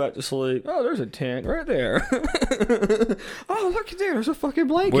gonna go back to sleep. Oh, there's a tent right there. Oh, look at there. There's a fucking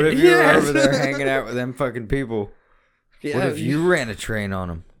blanket. What if you were Yes. over there hanging out with them fucking people? Yeah, What if you ran a train on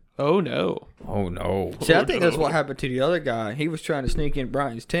them? Oh no. Oh no. See, I think that's what happened to the other guy. He was trying to sneak in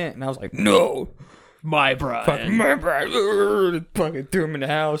Brian's tent, and I was like, no. My Brian. Fucking my Brian. Fucking threw him in the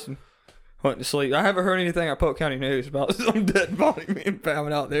house and went to sleep. I haven't heard anything on Polk County News about some dead body being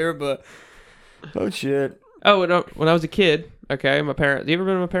found out there, but oh shit. Oh, when I was a kid, okay, my parents. You ever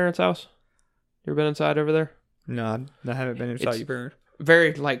been to my parents' house? You ever been inside over there? No, I haven't been inside It's- your parents.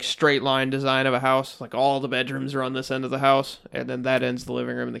 Very like straight line design of a house. Like all the bedrooms are on this end of the house, and then that ends the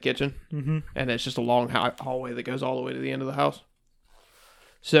living room and the kitchen, Mm-hmm. and it's just a long hallway that goes all the way to the end of the house.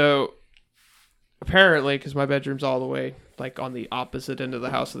 So apparently, because my bedroom's all the way like on the opposite end of the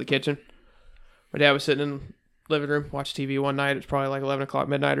house of the kitchen, my dad was sitting in the living room, watched TV one night. It was probably like 11 o'clock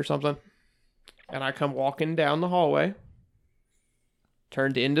midnight or something, and I come walking down the hallway,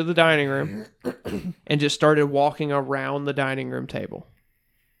 turned into the dining room, and just started walking around the dining room table.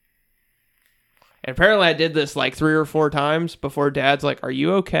 And apparently I did this like 3 or 4 times before Dad's like, "Are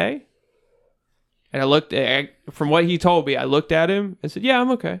you okay?" And I looked at, from what he told me, I looked at him and said, "Yeah,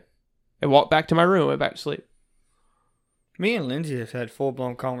 I'm okay." And walked back to my room and went back to sleep. Me and Lindsay have had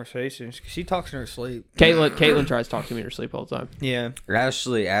full-blown conversations because she talks in her sleep. Caitlin tries to talk to me in her sleep all the time. Yeah.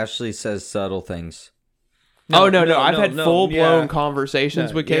 Ashley says subtle things. No, I've had full blown yeah. conversations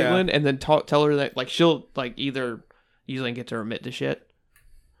No, with yeah. Caitlin, and then tell her that like she'll like either usually get to admit to shit,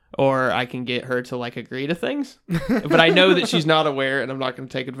 or I can get her to like agree to things. But I know that she's not aware, and I'm not going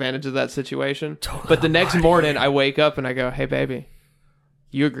to take advantage of that situation. But the next morning, I wake up and I go, "Hey, baby,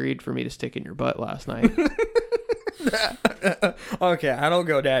 you agreed for me to stick in your butt last night." Okay, I don't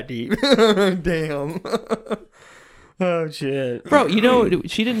go that deep. Damn. Oh shit. Bro, you know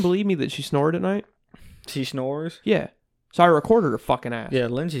she didn't believe me that she snored at night. She snores? Yeah, so I recorded her fucking ass. Yeah,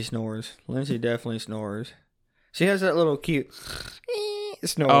 Lindsay snores. Lindsay definitely snores. She has that little cute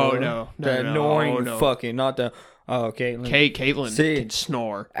snore. Oh, no. That No, annoying no. fucking, not the... Oh, Caitlin. Caitlin See, can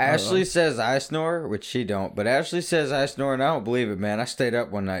snore. Ashley says I snore, which she don't, but Ashley says I snore, and I don't believe it, man. I stayed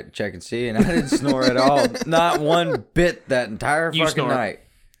up one night to check and see, and I didn't snore at all. Not one bit that entire You fucking snore. night.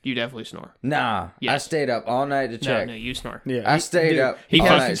 You definitely snore. Nah, I Yes. stayed up all night to check. No, you snore. Yeah, I stayed up he all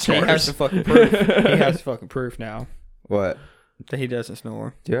fucking night to snores. He check. has the fucking proof. He has the fucking proof now What? that he doesn't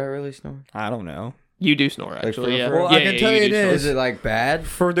snore. Do I really snore? I don't know. You do snore, actually. Yeah. Well, I Yeah, can tell you do snore. Is it like bad?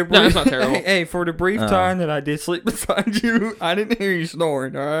 For the brief, No, it's not terrible. Hey, for the brief time that I did sleep beside you, I didn't hear you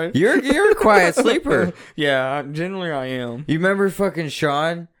snoring. All right. You're a quiet sleeper. Yeah, generally I am. You remember fucking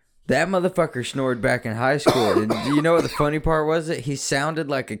Sean? That motherfucker snored back in high school. And do you know what the funny part was? That he sounded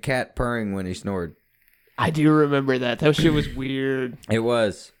like a cat purring when he snored. I do remember that. That shit was weird. It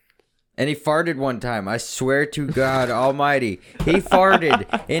was. And he farted one time. I swear to God Almighty. He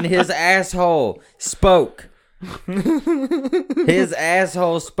farted in his asshole. Spoke. His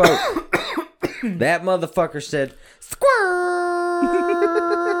asshole spoke. That motherfucker said,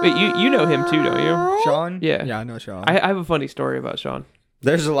 squirrel. Wait, you know him too, don't you? Sean? Yeah. Yeah, I know Sean. I have a funny story about Sean.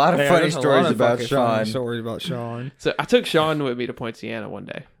 There's a lot of Yeah, funny there's a lot stories of about fucking funny Sean. Stories about Sean. So I took Sean with me to Poinciana one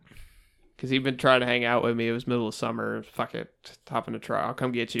day. Because he'd been trying to hang out with me. It was middle of summer. Fuck it. Hop in the truck. I'll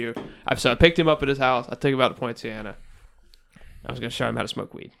come get you. So I picked him up at his house. I took him out to Poinciana. I was going to show him how to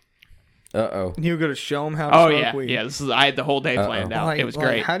smoke weed. Uh-oh. You were gonna show him how to Oh, smoke yeah. weed. Yeah, I had the whole day planned out. It was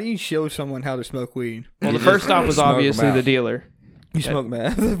great. How do you show someone how to smoke weed? Well, the first stop was smoke 'em obviously out. the dealer. You smoke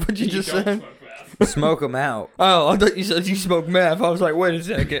meth? What you just said? Smoke him out. Oh, I thought you said you smoke meth. I was like, wait a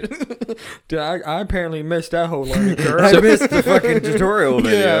second. Dude, I apparently missed that whole learning curve. I missed the fucking tutorial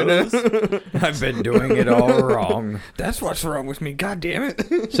Yeah, videos. I've been doing it all wrong. That's what's wrong with me. God damn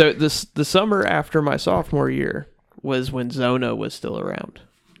it. So the summer after my sophomore year was when Zona was still around.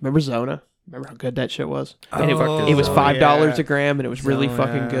 Remember Zona? Remember how good that shit was? And it was $5 yeah. a gram, and it was really Zona.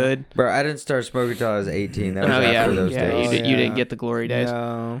 fucking good. Bro, I didn't start smoking until I was 18. That was Oh after yeah, those yeah. days. You didn't get the glory days.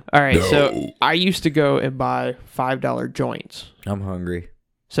 No. All right, so I used to go and buy $5 joints. I'm hungry.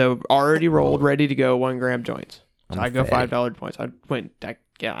 So already rolled, ready to go, 1 gram joints. So I'm I go fat. $5 joints.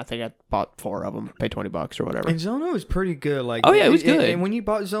 I think I bought 4 of them, paid $20 or whatever. And Zona was pretty good. Like, Oh, yeah, it was good. And when you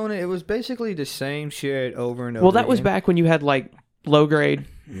bought Zona, it was basically the same shit over and over. Well, that was again. back when you had like low grade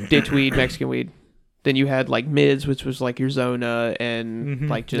ditch weed, Mexican weed. Then you had like mids, which was like your Zona, and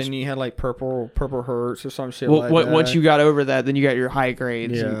like just Then you had like purple Hertz or some shit well, like that. once you got over that, then you got your high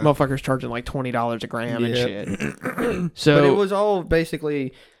grades. Yeah. And motherfuckers charging like $20 a gram and Yep. shit. So But it was all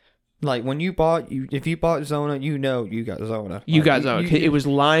basically like when you bought if you bought Zona, you know you got Zona. you Like, got Zona. It was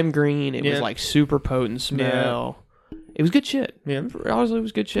lime green. It was Yeah. like super potent smell. It was good shit. Yeah. Honestly, it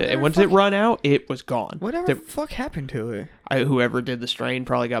was good shit. And Whatever once it run out, it was gone. whatever The- the fuck happened to it. Whoever did the strain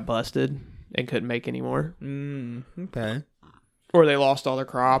probably got busted and couldn't make any more. Okay. Or they lost all their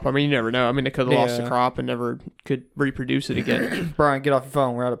crop. I mean, you never know. I mean, they could have lost the Yeah. crop and never could reproduce it again. Brian, get off your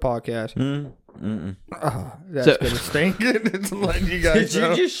phone. We're at a podcast. Mm-mm. Oh, that's So- gonna stink. It's letting you guys Did you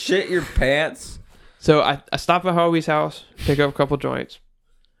know. just shit your pants? So I stop at Howie's house, pick up a couple joints.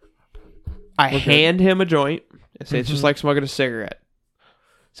 I hand him a joint and say it's just like smoking a cigarette.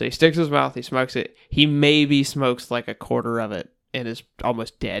 So he sticks his mouth, he smokes it. He maybe smokes like a quarter of it and is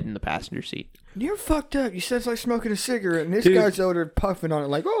almost dead in the passenger seat. You're fucked up. You said it's like smoking a cigarette, and this Dude. guy's over there puffing on it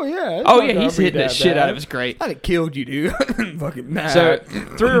like, oh yeah. it's Oh not yeah, gonna he's be hitting the that shit bad. out of his great. I'd have killed you, dude. Fucking mad. So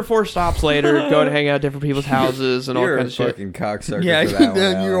 3 or 4 stops later, going to hang out at different people's houses and all You're a kinds of shit. fucking cocksucker yeah, for that one, you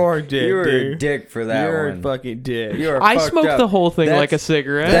Alan. are a dick. You're dude. a dick for that You're one. a fucking dick. You're I fucked smoked up. the whole thing like a That's-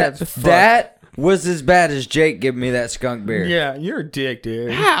 cigarette. That was as bad as Jake giving me that skunk beer. Yeah, you're a dick,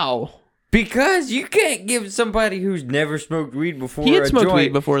 dude. How? Because you can't give somebody who's never smoked weed before He had a smoked joint.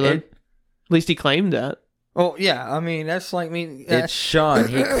 weed before then. It- At least he claimed that. Oh yeah, I mean that's like me. It's Sean.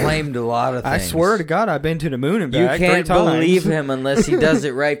 He claimed a lot of I things. swear to God, I've been to the moon and You back. can't 3 times. believe him unless he does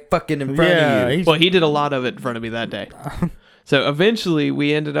it right fucking in front Yeah, of you. he's- Well, he did a lot of it in front of me that day. So eventually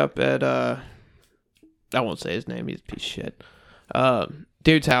we ended up at I won't say his name. He's a piece of shit.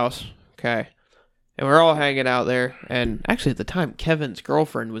 Dude's house. Okay. And we're all hanging out there. And actually, at the time, Kevin's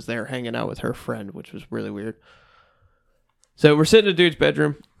girlfriend was there hanging out with her friend, which was really weird. So we're sitting in the dude's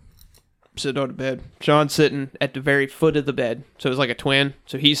bedroom. Sitting on the bed. Sean's sitting at the very foot of the bed. So it was like a twin.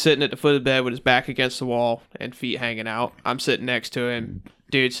 So he's sitting at the foot of the bed with his back against the wall and feet hanging out. I'm sitting next to him.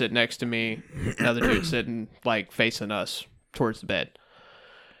 Dude sitting next to me. Another dude sitting, like, facing us towards the bed.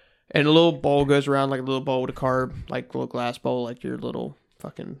 And a little bowl goes around, like a little bowl with a carb, like a little glass bowl, like your little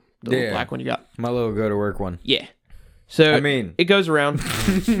fucking black one you got. My little go to work one. Yeah. So I mean, it goes around.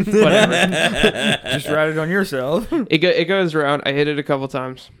 Whatever. Just write it on yourself. It goes around. I hit it a couple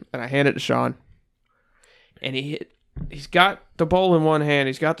times, and I hand it to Sean. And he's got the bowl in one hand.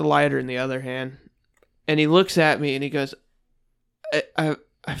 He's got the lighter in the other hand. And he looks at me and he goes, I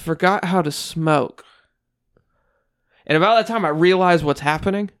forgot how to smoke. And about that time, I realized what's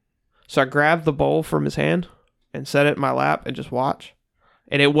happening. So I grabbed the bowl from his hand and set it in my lap and just watch.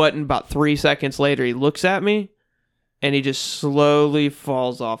 And it wasn't about 3 seconds later, he looks at me and he just slowly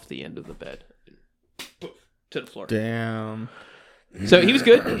falls off the end of the bed to the floor. Damn. So he was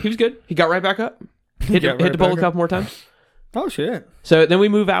good. He was good. He got right back up. Hit the bowl a couple more times. Oh, shit. So then we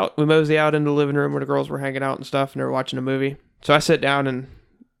move out. We mosey out into the living room where the girls were hanging out and stuff, and they were watching a movie. So I sit down, and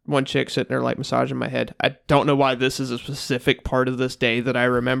one chick sitting there, like, massaging my head. I don't know why this is a specific part of this day that I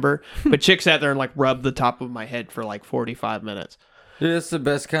remember, but chick sat there and, like, rubbed the top of my head for, like, 45 minutes. Dude, it's the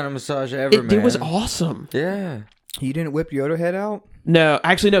best kind of massage ever, man. It was awesome. Yeah. You didn't whip Yoda head out? No,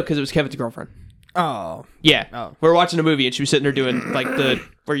 actually, no, because it was Kevin's girlfriend. Oh. Yeah. Oh. We were watching a movie, and she was sitting there doing, like,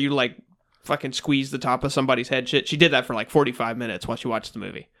 where you, like, fucking squeeze the top of somebody's head shit. She did that for, like, 45 minutes while she watched the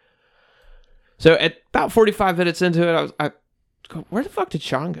movie. So at about 45 minutes into it, I go, where the fuck did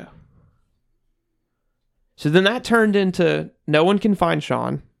Sean go? So then that turned into no one can find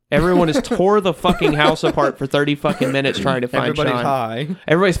Sean. Everyone has tore the fucking house apart for 30 fucking minutes trying to find Everybody's Sean. high.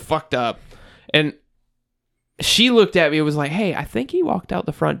 Everybody's fucked up. And she looked at me and was like, hey, I think he walked out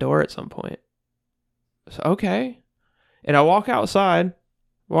the front door at some point. So, okay. And I walk outside,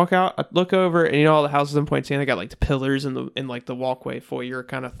 I look over, and you know all the houses in Point Santa got like the pillars in like the walkway foyer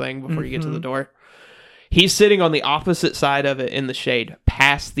kind of thing before you get to the door. He's sitting on the opposite side of it in the shade,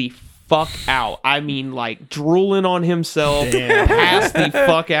 passed the fuck out. I mean, like drooling on himself, passed the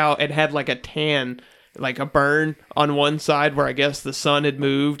fuck out, and had like a tan, like a burn on one side where I guess the sun had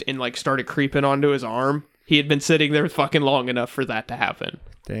moved and like started creeping onto his arm. He had been sitting there fucking long enough for that to happen.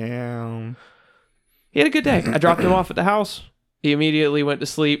 Damn. He had a good day. I dropped him off at the house. He immediately went to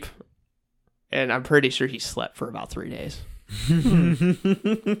sleep, and I'm pretty sure he slept for about 3 days.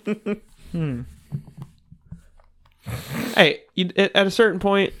 Hey, at a certain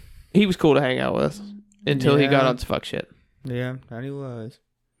point, he was cool to hang out with until he got on to fuck shit. Yeah, that he was.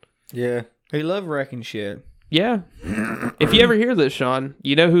 Yeah. He loved wrecking shit. Yeah. If you ever hear this, Sean,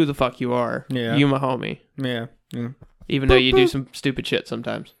 you know who the fuck you are. Yeah. You my homie. Yeah. Yeah. Even though you do some stupid shit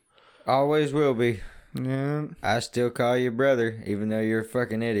sometimes. Always will be. Yeah. I still call you brother, even though you're a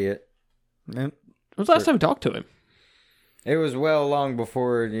fucking idiot. Yep. When was the last time we talked to him? It was well long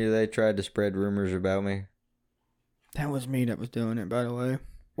before they tried to spread rumors about me. That was me that was doing it, by the way.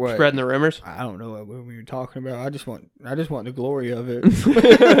 What? Spreading the rumors? I don't know what we were talking about. I just want the glory of it.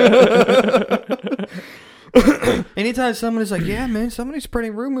 Anytime someone is like, yeah, man, somebody's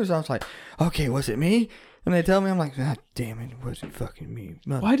spreading rumors, I was like, okay, was it me? And they tell me, I'm like, ah, damn it, it wasn't fucking me.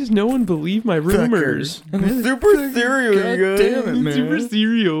 Why does no one believe my rumors? I'm super serial, you guys. Damn it, man. Super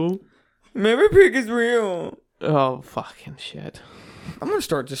serial. Maybe Pig is real. Oh, fucking shit. I'm going to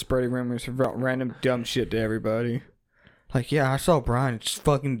start just spreading rumors about random dumb shit to everybody. Like, yeah, I saw Brian just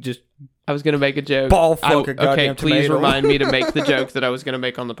fucking just I was going to make a joke. ball fuck a goddamn okay, please tomato. remind me to make the joke that I was going to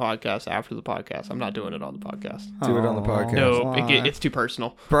make on the podcast after the podcast. I'm not doing it on the podcast. Do it on the podcast. No, why? it's too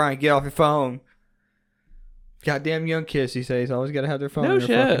personal. Brian, get off your phone. Goddamn young kids these days always got to have their phone No in their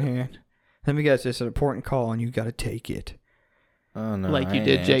shit. fucking hand. Let me guess, it's an important call and you got to take it. Oh, no. Like I you ain't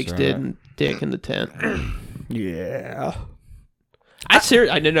did Jake's answering did it. and Dick in the tent. Yeah. I'm so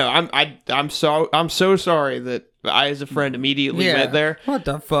sorry that I as a friend immediately went there. What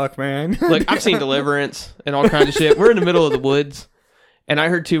the fuck, man? Like I've seen Deliverance and all kinds of shit. We're in the middle of the woods, and I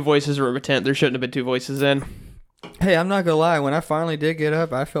heard two voices from a tent. There shouldn't have been two voices in. Hey, I'm not gonna lie. When I finally did get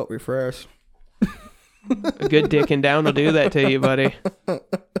up, I felt refreshed. A good dicking down will do that to you, buddy.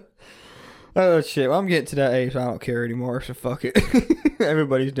 Oh shit! Well, I'm getting to that age. I don't care anymore. So fuck it.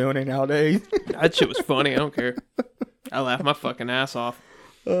 Everybody's doing it nowadays. That shit was funny. I don't care. I laughed my fucking ass off.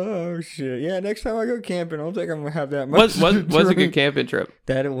 Oh shit! Yeah, next time I go camping, I don't think I'm gonna have that much. Was a good drink. camping trip.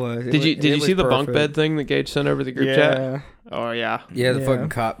 That it was. Did you see the bunk bed thing that Gage sent over the group chat? Oh yeah, Yeah, the Yeah. fucking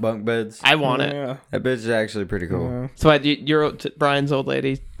cot bunk beds. I want it. Yeah. That bitch is actually pretty cool. Yeah. So Brian's old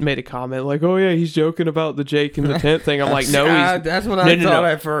lady made a comment like, "Oh yeah, he's joking about the Jake in the tent thing." I'm like, "No, he's That's what I thought no.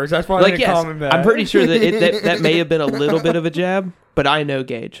 at first. That's why I like didn't yes." comment back. I'm pretty sure that may have been a little bit of a jab, but I know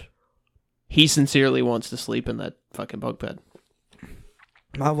Gage. He sincerely wants to sleep in that fucking bunk bed.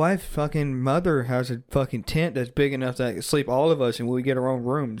 My wife's fucking mother has a fucking tent that's big enough that can sleep all of us, and we get our own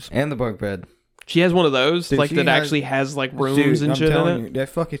rooms. And the bunk bed. She has one of those, Dude, like she that has- actually has like rooms Dude, and I'm shit in telling it. you, that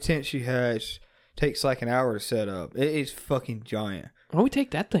fucking tent she has takes like an hour to set up. It is fucking giant. Why don't we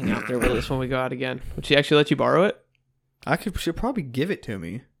take that thing out there with us when we go out again? Would she actually let you borrow it? She'll probably give it to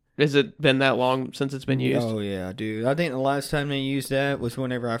me. Has it been that long since it's been used? Oh yeah, dude. I think the last time they used that was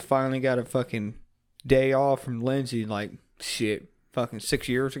whenever I finally got a fucking day off from Lindsay, like shit, fucking 6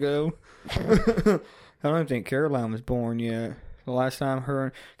 years ago. I don't even think Caroline was born yet. The last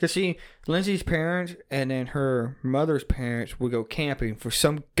time because see, Lindsay's parents and then her mother's parents would go camping for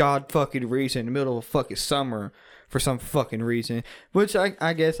some god fucking reason in the middle of fucking summer for some fucking reason, which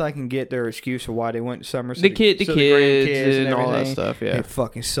I guess I can get their excuse for why they went to summer. So the kids grandkids and all that everything. stuff, yeah. They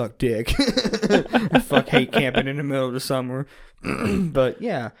fucking suck dick. I fuck hate camping in the middle of the summer. But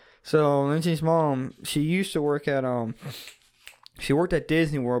yeah, so Lindsay's mom, she used to work at she worked at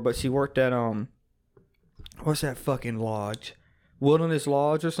Disney World, but she worked at what's that fucking lodge? Wilderness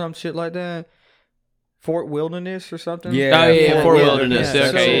Lodge or some shit like that. Fort Wilderness or something. Yeah, Oh, yeah, Fort Wilderness.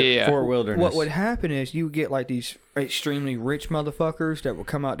 Wilderness. Okay, yeah. Fort Wilderness. What would happen is you would get like these extremely rich motherfuckers that would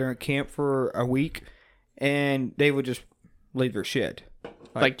come out there and camp for a week, and they would just leave their shit.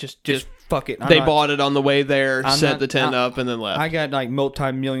 Like just Fuck it. they bought it on the way there, I'm set not- the tent up, and then left. I got like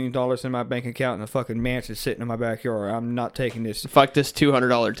multi-million dollars in my bank account and a fucking mansion sitting in my backyard. I'm not taking this. Fuck this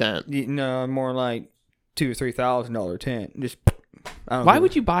 $200 tent. No, more like $2,000 or $3,000 tent. Just Why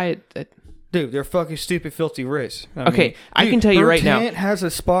would you buy it? Dude, they're fucking stupid, filthy rich. Okay, I can tell you her right now- tent has a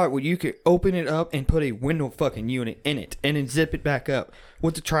spot where you could open it up and put a window fucking unit in it, and then zip it back up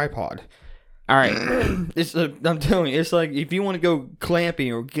with the tripod. All right, I'm telling you, it's like if you want to go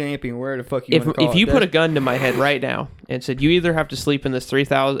clamping or camping, where the fuck you if want to call if you it. put a gun to my head right now and said you either have to sleep in this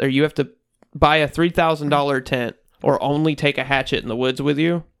 3,000 or you have to buy a $3,000 tent or only take a hatchet in the woods with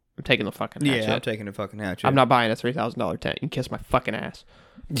you, I'm taking the fucking hatchet. yeah, I'm taking the fucking hatchet. I'm not buying a $3,000 tent. You can kiss my fucking ass.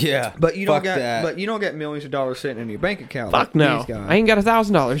 Yeah. But you don't Fuck got. that. But you don't get millions of dollars sitting in your bank account. Fuck like no. these guys. I ain't got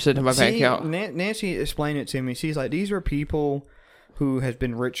 $1,000 sitting in my bank See, account. Nancy explained it to me. She's like, these are people who has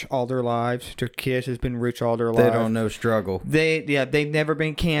been rich all their lives. Their kids has been rich all their They lives. don't know struggle. They've never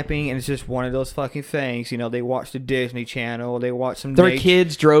been camping, and it's just one of those fucking things. You know, they watch the Disney Channel, they watch some. Their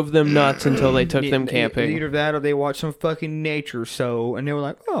kids drove them nuts until they took them camping. Either that, or they watch some fucking nature show, and they were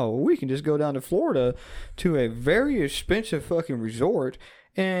like, "Oh, we can just go down to Florida to a very expensive fucking resort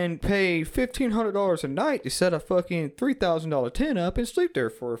and pay $1,500 a night to set a fucking $3,000 tent up and sleep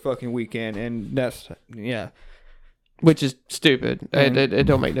there for a fucking weekend." And that's Which is stupid. It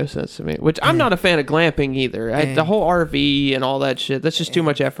don't make no sense to me. Which I'm not a fan of glamping either. The whole RV and all that shit, that's just too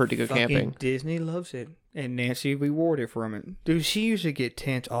much effort to go fucking camping. Disney loves it, and Nancy rewarded from it. Dude, she used to get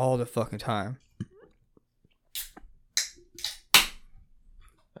tents all the fucking time.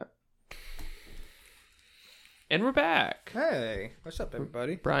 And we're back. Hey, what's up,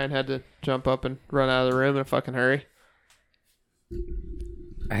 everybody? Brian had to jump up and run out of the room in a fucking hurry.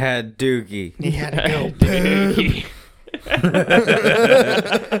 I had Doogie. He had to go Dude.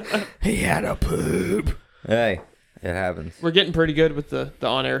 He had a poop. Hey, it happens. We're getting pretty good with the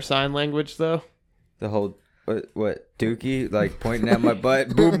on-air sign language, though. The whole what Doogie like pointing at my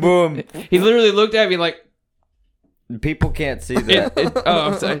butt. Boom boom. He literally looked at me like, People can't see that.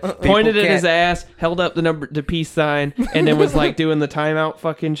 I'm sorry. Pointed at his ass, held up the peace sign, and then was like doing the timeout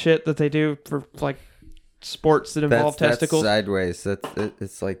fucking shit that they do for like sports that involve testicles. That's sideways.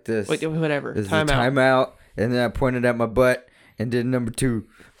 It's like this. Wait, whatever. This is a Timeout. timeout, and then I pointed at my butt and did number 2.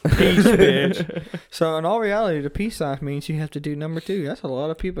 Peace, bitch. So in all reality, the peace sign means you have to do number 2. That's a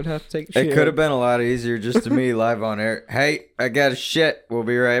lot of people that have to take a shit. It could have been a lot easier just to me live on air. Hey, I got a shit. We'll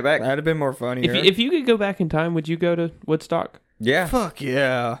be right back. That'd have been more funny. If you could go back in time, would you go to Woodstock? Yeah, Fuck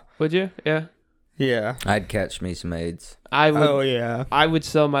yeah. Would you? Yeah. Yeah. I'd catch me some AIDS. I would. Oh yeah. I would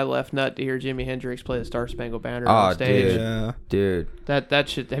sell my left nut to hear Jimi Hendrix play the Star Spangled Banner Oh, on stage. dude. Yeah. Dude, That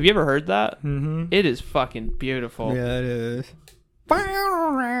shit. Have you ever heard that? Mm-hmm. It is fucking beautiful. Yeah, it is.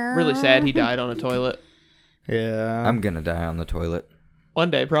 Really sad he died on a toilet. Yeah. I'm gonna die on the toilet.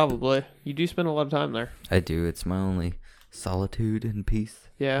 One day, probably. You do spend a lot of time there. I do. It's my only solitude and peace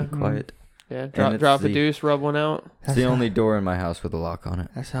Yeah. and quiet. Yeah, And drop a it's deuce, rub one out. It's the only door in my house with a lock on it.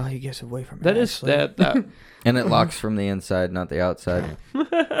 That's how he gets away from That it. is that. And it locks from the inside, not the outside.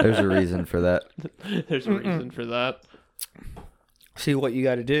 There's a reason for that. There's a reason for that. See, what you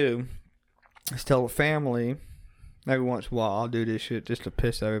got to do is tell the family. Every once in a while, I'll do this shit just to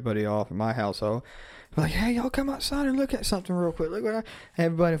piss everybody off in my household. I'm like, hey, y'all come outside and look at something real quick. Look what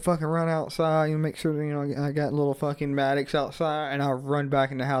everybody fucking run outside and make sure that, I got little fucking Maddox outside, and I'll run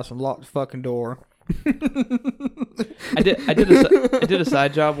back in the house and lock the fucking door. I did a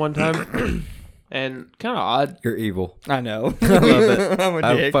side job one time, and kind of odd. You're evil. I know. I love it. I'm a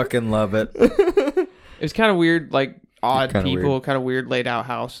I dick. fucking love it. It was kind of weird, like odd Kinda people, weird. kind of weird laid out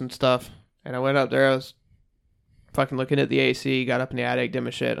house and stuff. And I went up there. I was fucking looking at the AC. Got up in the attic, did my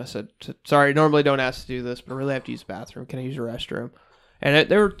shit. I said, "Sorry, normally don't ask to do this, but I really have to use the bathroom. Can I use your restroom?" And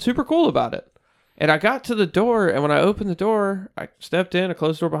they were super cool about it. And I got to the door, and when I opened the door, I stepped in. I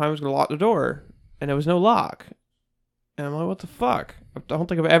closed the door behind me. I was going to lock the door, and there was no lock. And I'm like, "What the fuck? I don't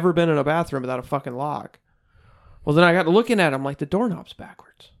think I've ever been in a bathroom without a fucking lock." Well, then I got to looking at it. I'm like, the doorknob's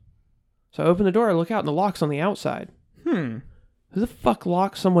backwards. So I open the door. I look out, and the lock's on the outside. Who the fuck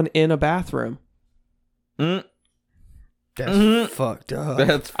locks someone in a bathroom? That's fucked up.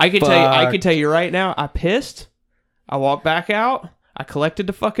 That's I can tell you right now. I pissed. I walked back out. I collected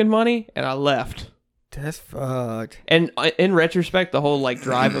the fucking money and I left. That's fucked. And in retrospect, the whole like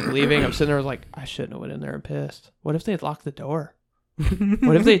drive of leaving, I'm sitting there like, I shouldn't have went in there and pissed. What if they had locked the door?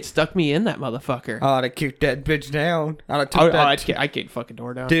 What if they had stuck me in that motherfucker? I'd have kicked that bitch down. I'd have I'd kick the fucking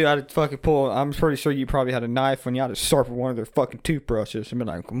door down. Dude, I'd fucking pull. I'm pretty sure you probably had a knife when you had to sharpen one of their fucking toothbrushes and be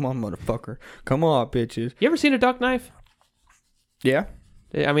like, "Come on, motherfucker, come on, bitches." You ever seen a duck knife? Yeah.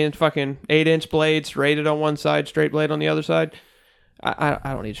 I mean, it's fucking 8-inch blades, rated on one side, straight blade on the other side. I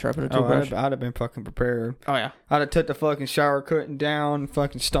don't need to sharpen a toothbrush. I'd have been fucking prepared. Oh yeah. I'd have took the fucking shower curtain down,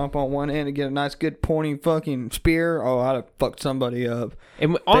 fucking stomp on one end and get a nice good pointing fucking spear. Oh, I'd have fucked somebody up.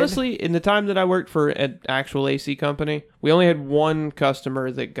 And honestly, in the time that I worked for an actual AC company, we only had one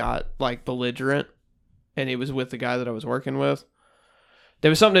customer that got like belligerent, and it was with the guy that I was working with. There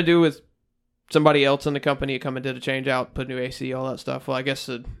was something to do with somebody else in the company had come and did a change out, put new AC, all that stuff. Well, I guess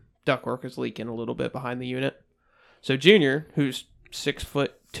the ductwork is leaking a little bit behind the unit. So Junior, who's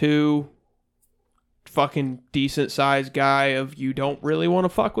 6'2", fucking decent sized guy of you don't really want to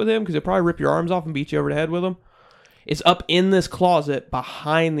fuck with him because he'll probably rip your arms off and beat you over the head with him, is up in this closet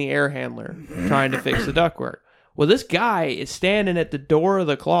behind the air handler trying to fix the ductwork. Well, this guy is standing at the door of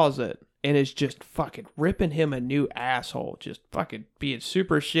the closet and is just fucking ripping him a new asshole, just fucking being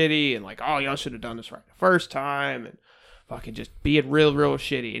super shitty and like, oh, y'all should have done this right the first time, and fucking just being real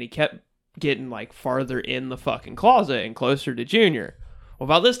shitty. And he kept getting like farther in the fucking closet and closer to Junior. Well,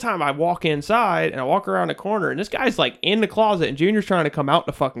 about this time I walk inside and I walk around the corner and this guy's like in the closet and Junior's trying to come out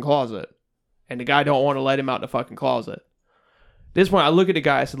the fucking closet. And the guy don't want to let him out the fucking closet. At this point I look at the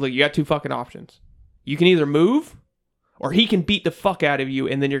guy, I said, look, you got two fucking options. You can either move or he can beat the fuck out of you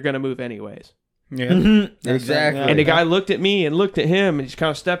and then you're going to move anyways. Yeah. Exactly. And the guy looked at me and looked at him and just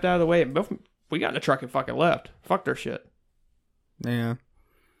kind of stepped out of the way and both, we got in the truck and fucking left. Fuck their shit. Yeah.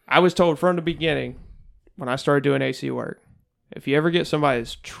 I was told from the beginning when I started doing AC work, if you ever get somebody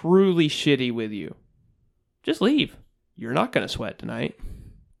that's truly shitty with you, just leave. You're not going to sweat tonight.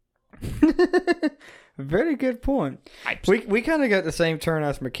 Very good point. We kind of got the same turn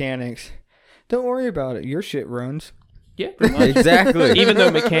as mechanics. Don't worry about it. Your shit runs. Yeah, pretty much. Exactly. Even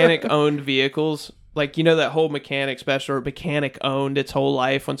though mechanic-owned vehicles, like, you know that whole mechanic special, or mechanic-owned its whole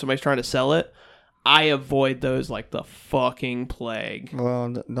life when somebody's trying to sell it? I avoid those like the fucking plague. Well,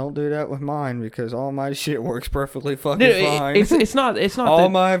 don't do that with mine because all my shit works perfectly fucking fine. It's not all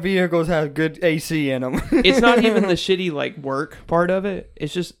my vehicles have good AC in them. It's not even the shitty like work part of it.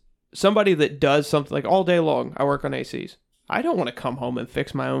 It's just somebody that does something like all day long. I work on ACs. I don't want to come home and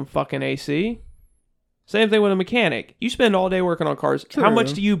fix my own fucking AC. Same thing with a mechanic. You spend all day working on cars. True. How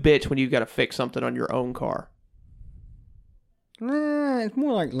much do you bitch when you've got to fix something on your own car? It's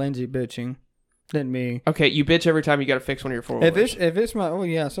more like Lindsay bitching than me. Okay, you bitch every time you got to fix one of your four-wheelers. If it's my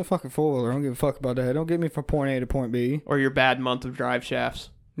it's a fucking 4-wheeler. I don't give a fuck about that. Don't get me from point A to point B. Or your bad month of drive shafts.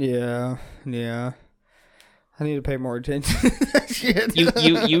 Yeah. I need to pay more attention to that shit.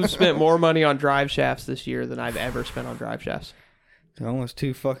 You've spent more money on drive shafts this year than I've ever spent on drive shafts. Almost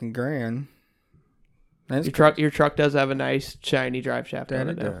 $2 fucking grand. Your truck does have a nice shiny drive shaft. That on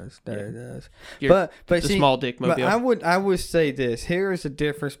it it now. does. That it does. Your- But the see, small dick but mobile. I would say this. Here is the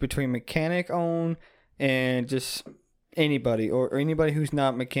difference between mechanic owned and just anybody or anybody who's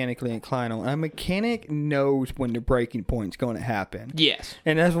not mechanically inclined on, a mechanic knows when the breaking point's going to happen. Yes.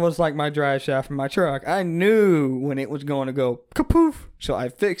 And that was like my drive shaft in my truck. I knew when it was going to go kapoof, so I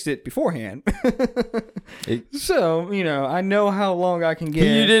fixed it beforehand. So, I know how long I can get.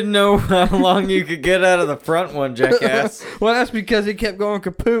 You didn't know how long you could get out of the front one, jackass. Well, that's because it kept going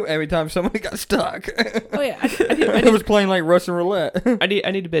kaput every time somebody got stuck. Oh yeah, It was playing like Russian roulette. I need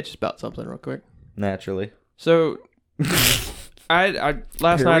to bitch about something real quick. Naturally. So, I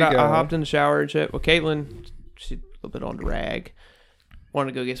last Here night we I go. hopped in the shower and shit. Well, Caitlin, she's a little bit on the rag.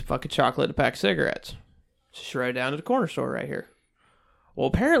 Wanted to go get some fucking chocolate and a pack of cigarettes. So she rode down to the corner store right here. Well,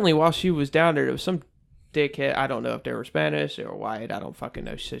 apparently while she was down there was some dickhead. I don't know if they were Spanish or white. I don't fucking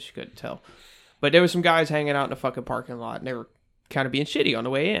know. She said she couldn't tell. But there was some guys hanging out in the fucking parking lot, and they were kind of being shitty on the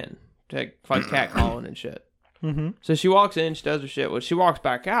way in. Like catcalling and shit. Mm-hmm. So she walks in, she does her shit. When she walks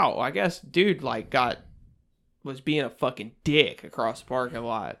back out, I guess dude was being a fucking dick across the parking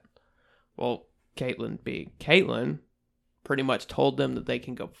lot. Well, Caitlin pretty much told them that they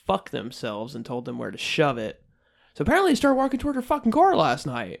can go fuck themselves and told them where to shove it. So apparently he started walking toward her fucking car last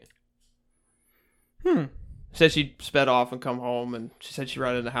night. Said she sped off and come home, and she said she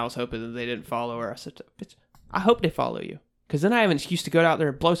ran in the house hoping that they didn't follow her. I said, bitch, I hope they follow you. Because then I have an excuse to go out there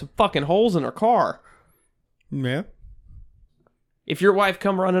and blow some fucking holes in her car. Yeah. If your wife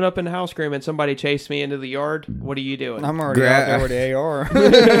come running up in the house screaming, somebody chased me into the yard, what are you doing? I'm already out there with the AR.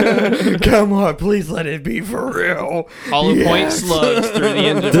 Come on, please let it be for real. Hollow point slugs through the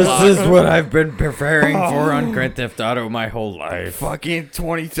engine This block. is what I've been preparing for on Grand Theft Auto my whole life. Fucking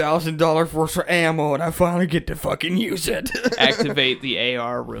 $20,000 worth of ammo, and I finally get to fucking use it. Activate the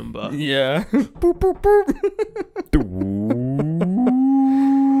AR Roomba. Yeah. Boop, boop, boop.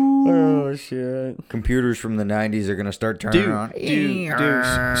 Oh, shit. Computers from the 90s are going to start turning on.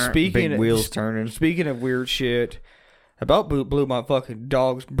 Dude, Big wheels turning. Speaking of weird shit, about blew my fucking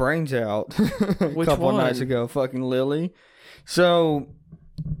dog's brains out a Which couple of one? nights ago. Fucking Lily. So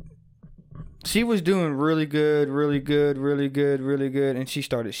she was doing really good, and she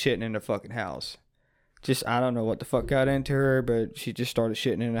started shitting in the fucking house. Just, I don't know what the fuck got into her, but she just started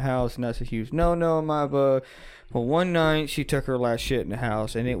shitting in the house, and that's a huge no-no in my book. Well, one night, she took her last shit in the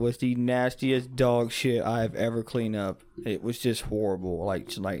house, and it was the nastiest dog shit I've ever cleaned up. It was just horrible. Like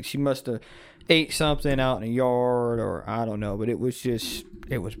she must have ate something out in the yard, or I don't know, but it was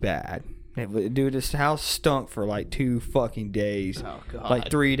bad. Dude, this house stunk for like 2 fucking days. Oh, God.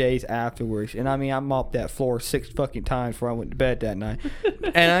 Like 3 days afterwards. And I mean, I mopped that floor 6 fucking times before I went to bed that night.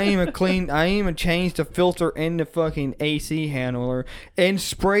 And I even changed the filter in the fucking AC handler and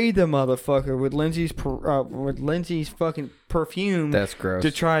sprayed the motherfucker with Lindsay's fucking perfume. That's gross.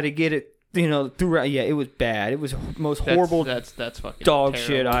 To try to get it, throughout. Yeah, it was bad. It was the most horrible That's fucking dog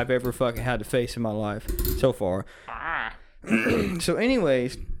terrible. shit I've ever fucking had to face in my life so far. So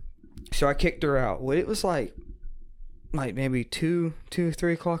anyways, so I kicked her out. Well, it was like maybe 2,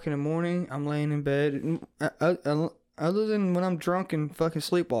 3 o'clock in the morning. I'm laying in bed. Other than when I'm drunk and fucking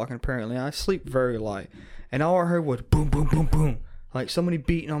sleepwalking, apparently, I sleep very light. And all I heard was boom, boom, boom, boom. Like somebody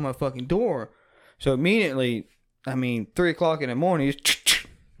beating on my fucking door. So immediately, 3 o'clock in the morning, it's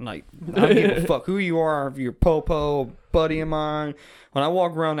like, I don't give a fuck who you are, if you're Popo, buddy of mine. When I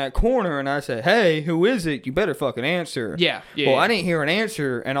walk around that corner and I say, hey, who is it? You better fucking answer. Yeah. Well, I didn't hear an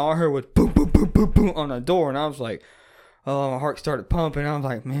answer, and all I heard was boom, boom, boom, boom, boom on the door, and I was like, oh, my heart started pumping. I was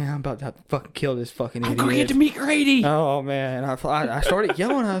like, man, I'm about to have to fucking kill this fucking idiot. I'm going to get to meet Grady. Oh, man. I started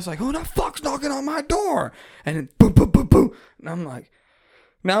yelling. I was like, who the fuck's knocking on my door? And then boom, boom, boom, boom. And I'm like,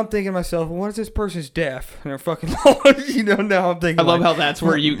 now I'm thinking to myself, well, what if this person's deaf? And they're fucking lost. Now I'm thinking. I love how that's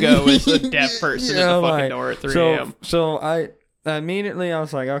where you go as a deaf person at the fucking door at 3 a.m. So I immediately, I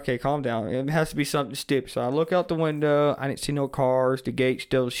was like, okay, calm down. It has to be something stupid. So I look out the window. I didn't see no cars. The gate's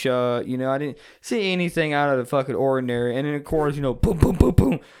still shut. I didn't see anything out of the fucking ordinary. And then, of course, boom, boom, boom,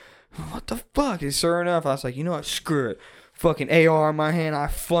 boom. What the fuck? And sure enough, I was like, you know what? Screw it. Fucking AR in my hand. I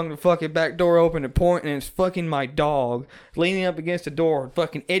flung the fucking back door open and point, and it's fucking my dog leaning up against the door,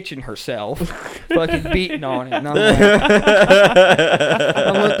 fucking itching herself, fucking beating on it. And I'm like,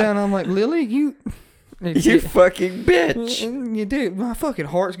 I look down, I'm like, Lily, you fucking bitch. You did. My fucking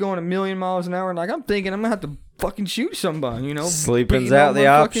heart's going a million miles an hour, and like I'm thinking I'm gonna have to fucking shoot somebody. Sleeping's beating out on the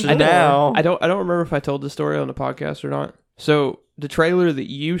my fucking option door. now. I don't remember if I told the story on the podcast or not. So the trailer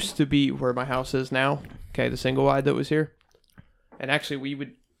that used to be where my house is now, okay, the single wide that was here, and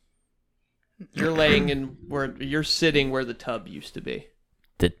actually you're laying in where you're sitting where the tub used to be.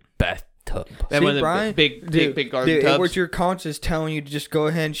 The bathtub. tub. That See, one of the Brian, big garden dude, tubs. What your conscience telling you to just go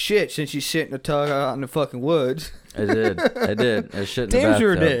ahead and shit since you sit in a tub out in the fucking woods. I did. I shit in the Damn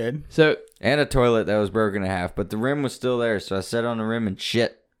sure bathtub. did. So And a toilet that was broken in half, but the rim was still there, so I sat on the rim and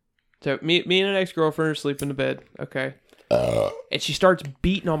shit. me and an ex-girlfriend are sleeping in bed, okay? And she starts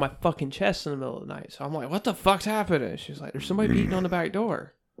beating on my fucking chest in the middle of the night. So I'm like, what the fuck's happening? She's like, there's somebody beating on the back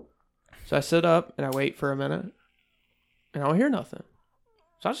door. So I sit up and I wait for a minute. And I don't hear nothing.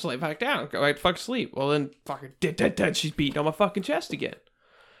 So I just lay back down. Go back to fucking sleep. Well, then fucking she's beating on my fucking chest again.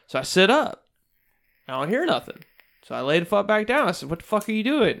 So I sit up. I don't hear nothing. So I lay the fuck back down. I said, what the fuck are you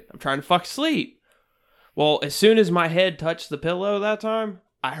doing? I'm trying to fuck sleep. Well, as soon as my head touched the pillow that time,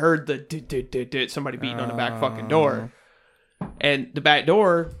 I heard the somebody beating on the back fucking door. And the back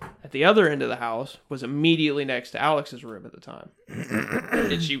door at the other end of the house was immediately next to Alex's room at the time.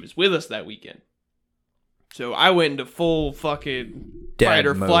 And she was with us that weekend. So I went into full fucking fight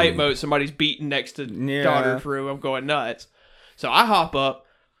or flight mode. Somebody's beating next to daughter's room. I'm going nuts. So I hop up,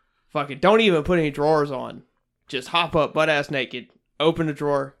 fucking don't even put any drawers on. Just hop up butt ass naked, open the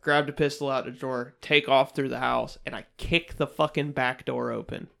drawer, grab the pistol out the drawer, take off through the house, and I kick the fucking back door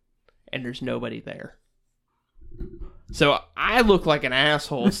open. And there's nobody there. So I look like an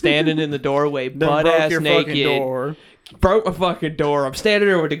asshole standing in the doorway, butt ass naked. Broke my fucking door. I'm standing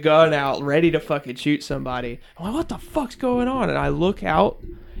there with a gun out, ready to fucking shoot somebody. I'm like, what the fuck's going on? And I look out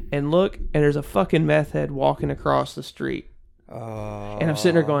and there's a fucking meth head walking across the street. And I'm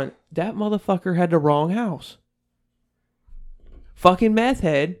sitting there going, that motherfucker had the wrong house. Fucking meth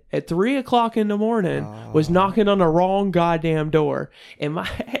head at 3 o'clock in the morning was knocking on the wrong goddamn door. And my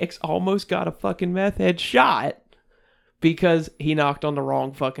ex almost got a fucking meth head shot because he knocked on the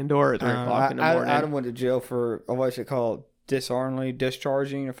wrong fucking door at 3 o'clock in the morning. Adam went to jail for, what's it called? Dishonorably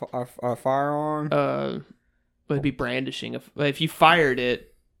discharging a firearm? It'd be brandishing. If you fired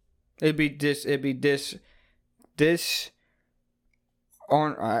it. I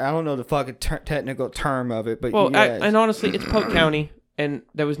don't know the fucking technical term of it, but well, yes. And honestly, it's Polk County, and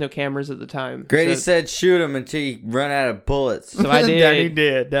there was no cameras at the time. Grady said shoot him until you run out of bullets. So I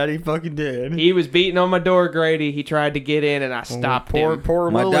did. Daddy fucking did. He was beating on my door, Grady. He tried to get in, and I stopped him.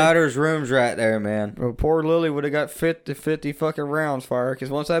 Poor My Lily. daughter's room's right there, man. Well, poor Lily would have got 50 fucking rounds fired, because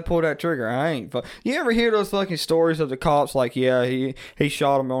once I pulled that trigger, I ain't. You ever hear those fucking stories of the cops like, yeah, he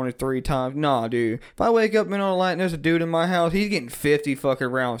shot him only 3 times? Nah, dude. If I wake up in the middle of the night and there's a dude in my house, he's getting 50 fucking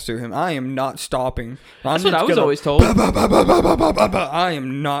rounds through him. I am not stopping. That's what I was always told. I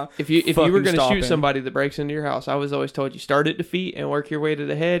am not. If you were going to shoot somebody that breaks into your house, I was always told you start at the feet and work your way to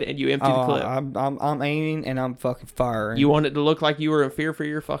the head, and you empty the clip. I'm aiming and I'm fucking firing. You want it to look like you were in fear for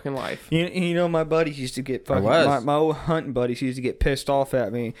your fucking life. You know, my buddies used to get fucking. My old hunting buddies used to get pissed off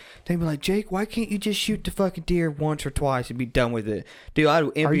at me. They'd be like, Jake, why can't you just shoot the fucking deer once or twice and be done with it? Dude, I'd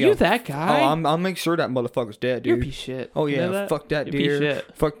empty. Are you that guy? Oh, I'll make sure that motherfucker's dead, dude. You're a piece of shit. Oh yeah, you know that? Fuck that You're a piece deer. of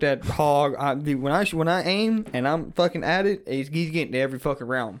shit. Fuck that hog. Dude, when I aim and I'm fucking at it, he's getting to every fucking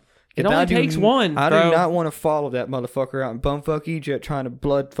round. It only takes one. I bro. do not want to follow that motherfucker out in bumfuck Egypt trying to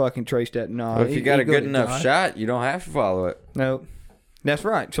blood fucking trace that. Nah, Well, if you got a good enough shot, you don't have to follow it. Nope. That's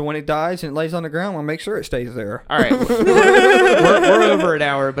right. So when it dies and it lays on the ground, we'll make sure it stays there. All right. we're over an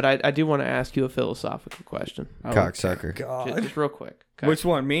hour, but I do want to ask you a philosophical question. Cocksucker. God. Just real quick. Okay? Which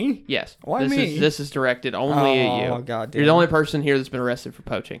one, me? Yes. Why this me? This is directed only at you. Oh, God damn. You're the only person here that's been arrested for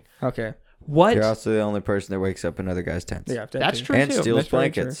poaching. Okay. What? You're also the only person that wakes up in other guys' tents. Yeah, That's true And too. steals That's very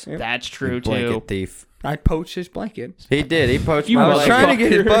blankets. true. Yep. That's true You too. blanket thief. I poached his blanket. He did. He poached You my I was blanket. trying to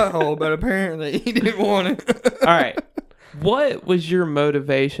get his butthole, but apparently he didn't want it. All right. What was your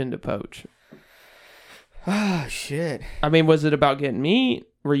motivation to poach? Ah, shit. I mean, was it about getting meat?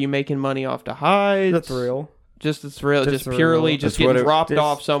 Were you making money off the hides? The thrill. Just the thrill. The Just thrill. purely just That's what getting dropped just-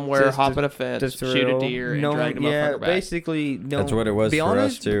 off somewhere, just hop the- a fence, The shoot a thrill. deer, and No, drag the yeah, motherfucker back. basically, no. That's what it was be for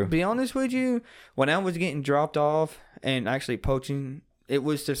honest, us, too. Be honest with you, when I was getting dropped off and actually poaching, it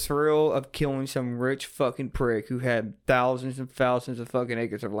was the thrill of killing some rich fucking prick who had thousands and thousands of fucking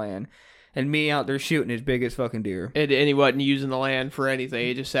acres of land, and me out there shooting his biggest fucking deer. And he wasn't using the land for anything.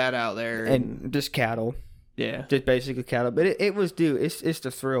 He just sat out there. And just cattle. Yeah. Just basically cattle. But it was, dude, it's the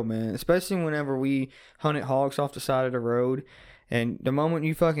thrill, man. Especially whenever we hunted hogs off the side of the road. And the moment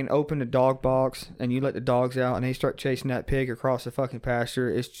you fucking open the dog box and you let the dogs out and they start chasing that pig across the fucking pasture,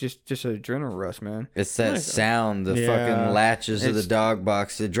 it's just an adrenaline rush, man. It's that sound, the Yeah. fucking latches of the It's- dog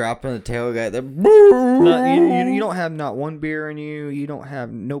box, the dropping the tailgate, the You don't have not one beer in you. You don't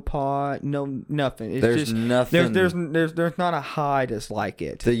have no pot, no nothing. It's There's just nothing. There's not a high that's like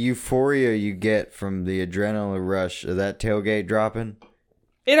it. The euphoria you get from the adrenaline rush of that tailgate dropping.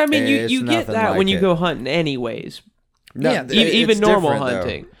 And I mean, you It's get nothing that like when you it. go hunting anyways. No, Yeah, even it's normal different, though.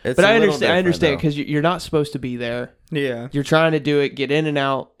 hunting. It's But a I little understand. I different, understand though. because you're not supposed to be there. Yeah. You're trying to do it, get in and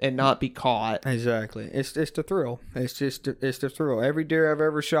out, and not be caught. Exactly. It's the thrill. It's the thrill. Every deer I've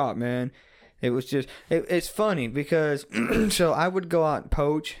ever shot, man, it was just it's funny because so I would go out and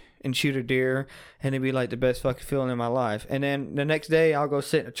poach and shoot a deer, and it'd be like the best fucking feeling in my life. And then the next day I'll go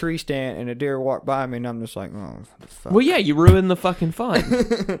sit in a tree stand and a deer walk by me, and I'm just like, oh, the fuck. Well, yeah, you ruin the fucking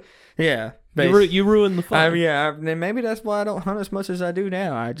fun. Yeah. You ruin the fun. Then maybe that's why I don't hunt as much as I do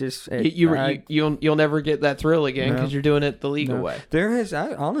now. I just You'll never get that thrill again because No. you're doing it the legal No.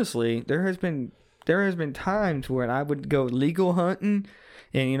 way. Honestly, there has been times when I would go legal hunting,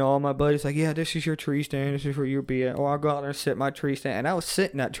 and all my buddies like, yeah, this is your tree stand, this is where you'll be at. Or I'll go out there and sit my tree stand, and I was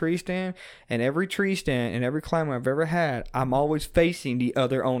sitting that tree stand, and every tree stand and every climber I've ever had, I'm always facing the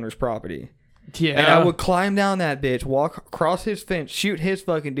other owner's property. Yeah. And I would climb down that bitch, walk across his fence, shoot his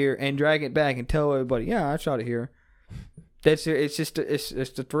fucking deer, and drag it back and tell everybody, yeah, I shot it here. It's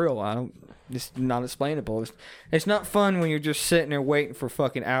the thrill. It's not explainable. It's not fun when you're just sitting there waiting for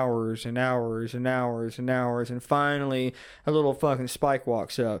fucking hours and hours and hours and hours, and finally a little fucking spike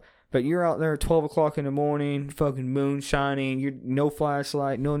walks up. But you're out there at 12 o'clock in the morning, fucking moon shining, you're no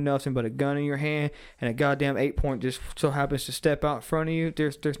flashlight, no nothing but a gun in your hand, and a goddamn 8-point just so happens to step out in front of you.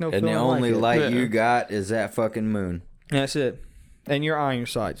 There's no And feeling the only like it. light you got is that fucking moon. That's it. And your eye on your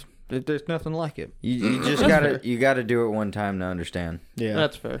sights. There's nothing like it. You just gotta do it one time to understand. Yeah.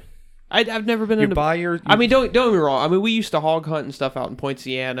 That's fair. I've never been You into. buy your. I mean, don't get me wrong. I mean, we used to hog hunt and stuff out in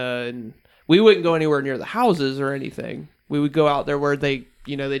Poinciana, and we wouldn't go anywhere near the houses or anything. We would go out there where they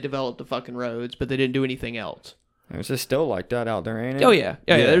developed the fucking roads, but they didn't do anything else. It's just still like that out there, ain't it? Oh yeah.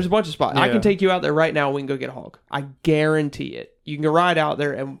 There's a bunch of spots. I Yeah. can take you out there right now. We can go get a hog. I guarantee it. You can go ride out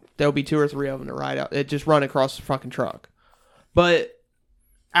there, and there'll be 2 or 3 of them to ride out. It just run across the fucking truck. But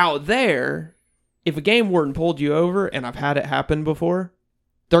out there, if a game warden pulled you over, and I've had it happen before,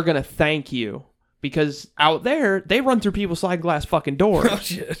 they're gonna thank you. Because out there, they run through people's slide glass fucking doors. Oh,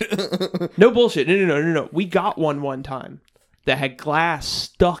 shit. No bullshit. No. We got one time that had glass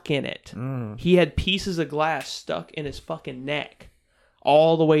stuck in it. He had pieces of glass stuck in his fucking neck,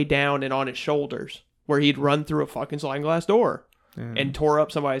 all the way down and on his shoulders, where he'd run through a fucking sliding glass door and tore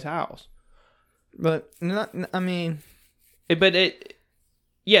up somebody's house. But, I mean...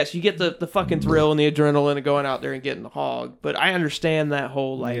 Yes, you get the fucking thrill and the adrenaline of going out there and getting the hog, but I understand that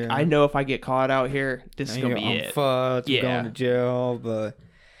whole, like, Yeah. I know if I get caught out here, this is going to be I'm it. fucked, I'm Yeah. going to jail, but...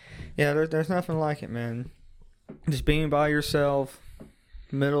 Yeah, there's nothing like it, man. Just being by yourself,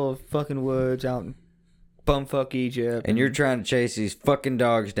 middle of fucking woods, out in bumfuck Egypt. And you're trying to chase these fucking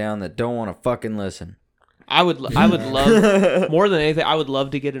dogs down that don't want to fucking listen. I would love, more than anything, I would love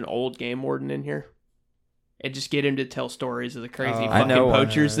to get an old game warden in here. And just get him to tell stories of the crazy Oh, I fucking know one.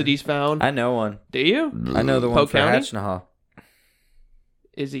 poachers that he's found. I know one. Do you? I know the one Polk for County? Hatchnaha.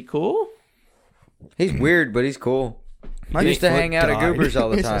 Is he cool? He's weird, but he's cool. My He used to foot hang out at died. Goobers all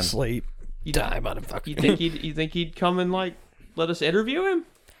the He's time. asleep. You Die, motherfucker. You think he'd come and like let us interview him?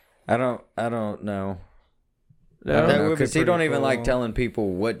 I don't know. No. That would be Because he pretty don't even like cool. telling people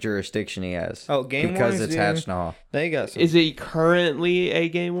what jurisdiction he has. Oh, game because wardens it's do? Hatchnaha. They got some. Is he currently a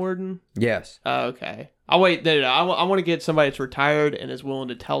game warden? Yes. Oh, okay. I'll wait. No. I want to get somebody that's retired and is willing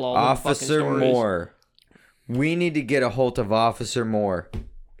to tell all the fucking Officer stories. Moore. We need to get a hold of Officer Moore.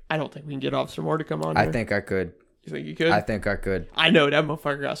 I don't think we can get Officer Moore to come on. I here. think I could. You think you could? I think I could. I know that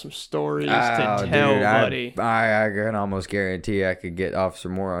motherfucker got some stories Oh, to tell, dude, buddy. I can almost guarantee I could get Officer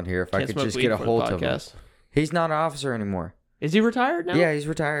Moore on here if I Can't could smoke just weed get a for the hold of him. podcast. He's not an officer anymore. Is he retired now? Yeah, he's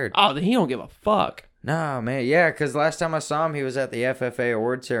retired. Oh, then he don't give a fuck. No, man. Yeah, because last time I saw him, he was at the FFA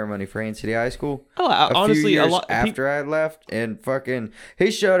award ceremony for Haines City High School. Oh, A honestly, few years a lot after I had left, and fucking, he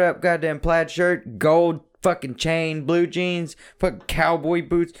showed up, goddamn plaid shirt, gold fucking chain, blue jeans, fucking cowboy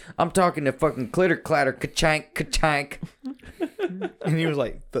boots. I'm talking to fucking clitter clatter, ka-chank, ka-chank. And he was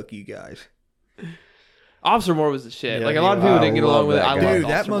like, fuck you guys. Officer Moore was the shit. Yeah, like a lot of people I didn't get along love with it. that I guy. loved Dude,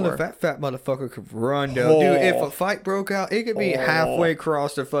 that Officer Moore. fat motherfucker could run, though. Dude, if a fight broke out, it could be halfway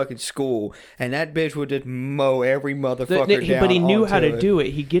across the fucking school, and that bitch would just mow every motherfucker down. But he knew how onto to it. do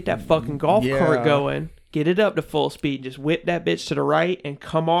it. He'd get that fucking golf Yeah. cart going, get it up to full speed, just whip that bitch to the right and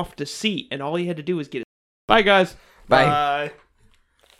come off the seat. And all he had to do was get it. Bye, guys. Bye. Bye.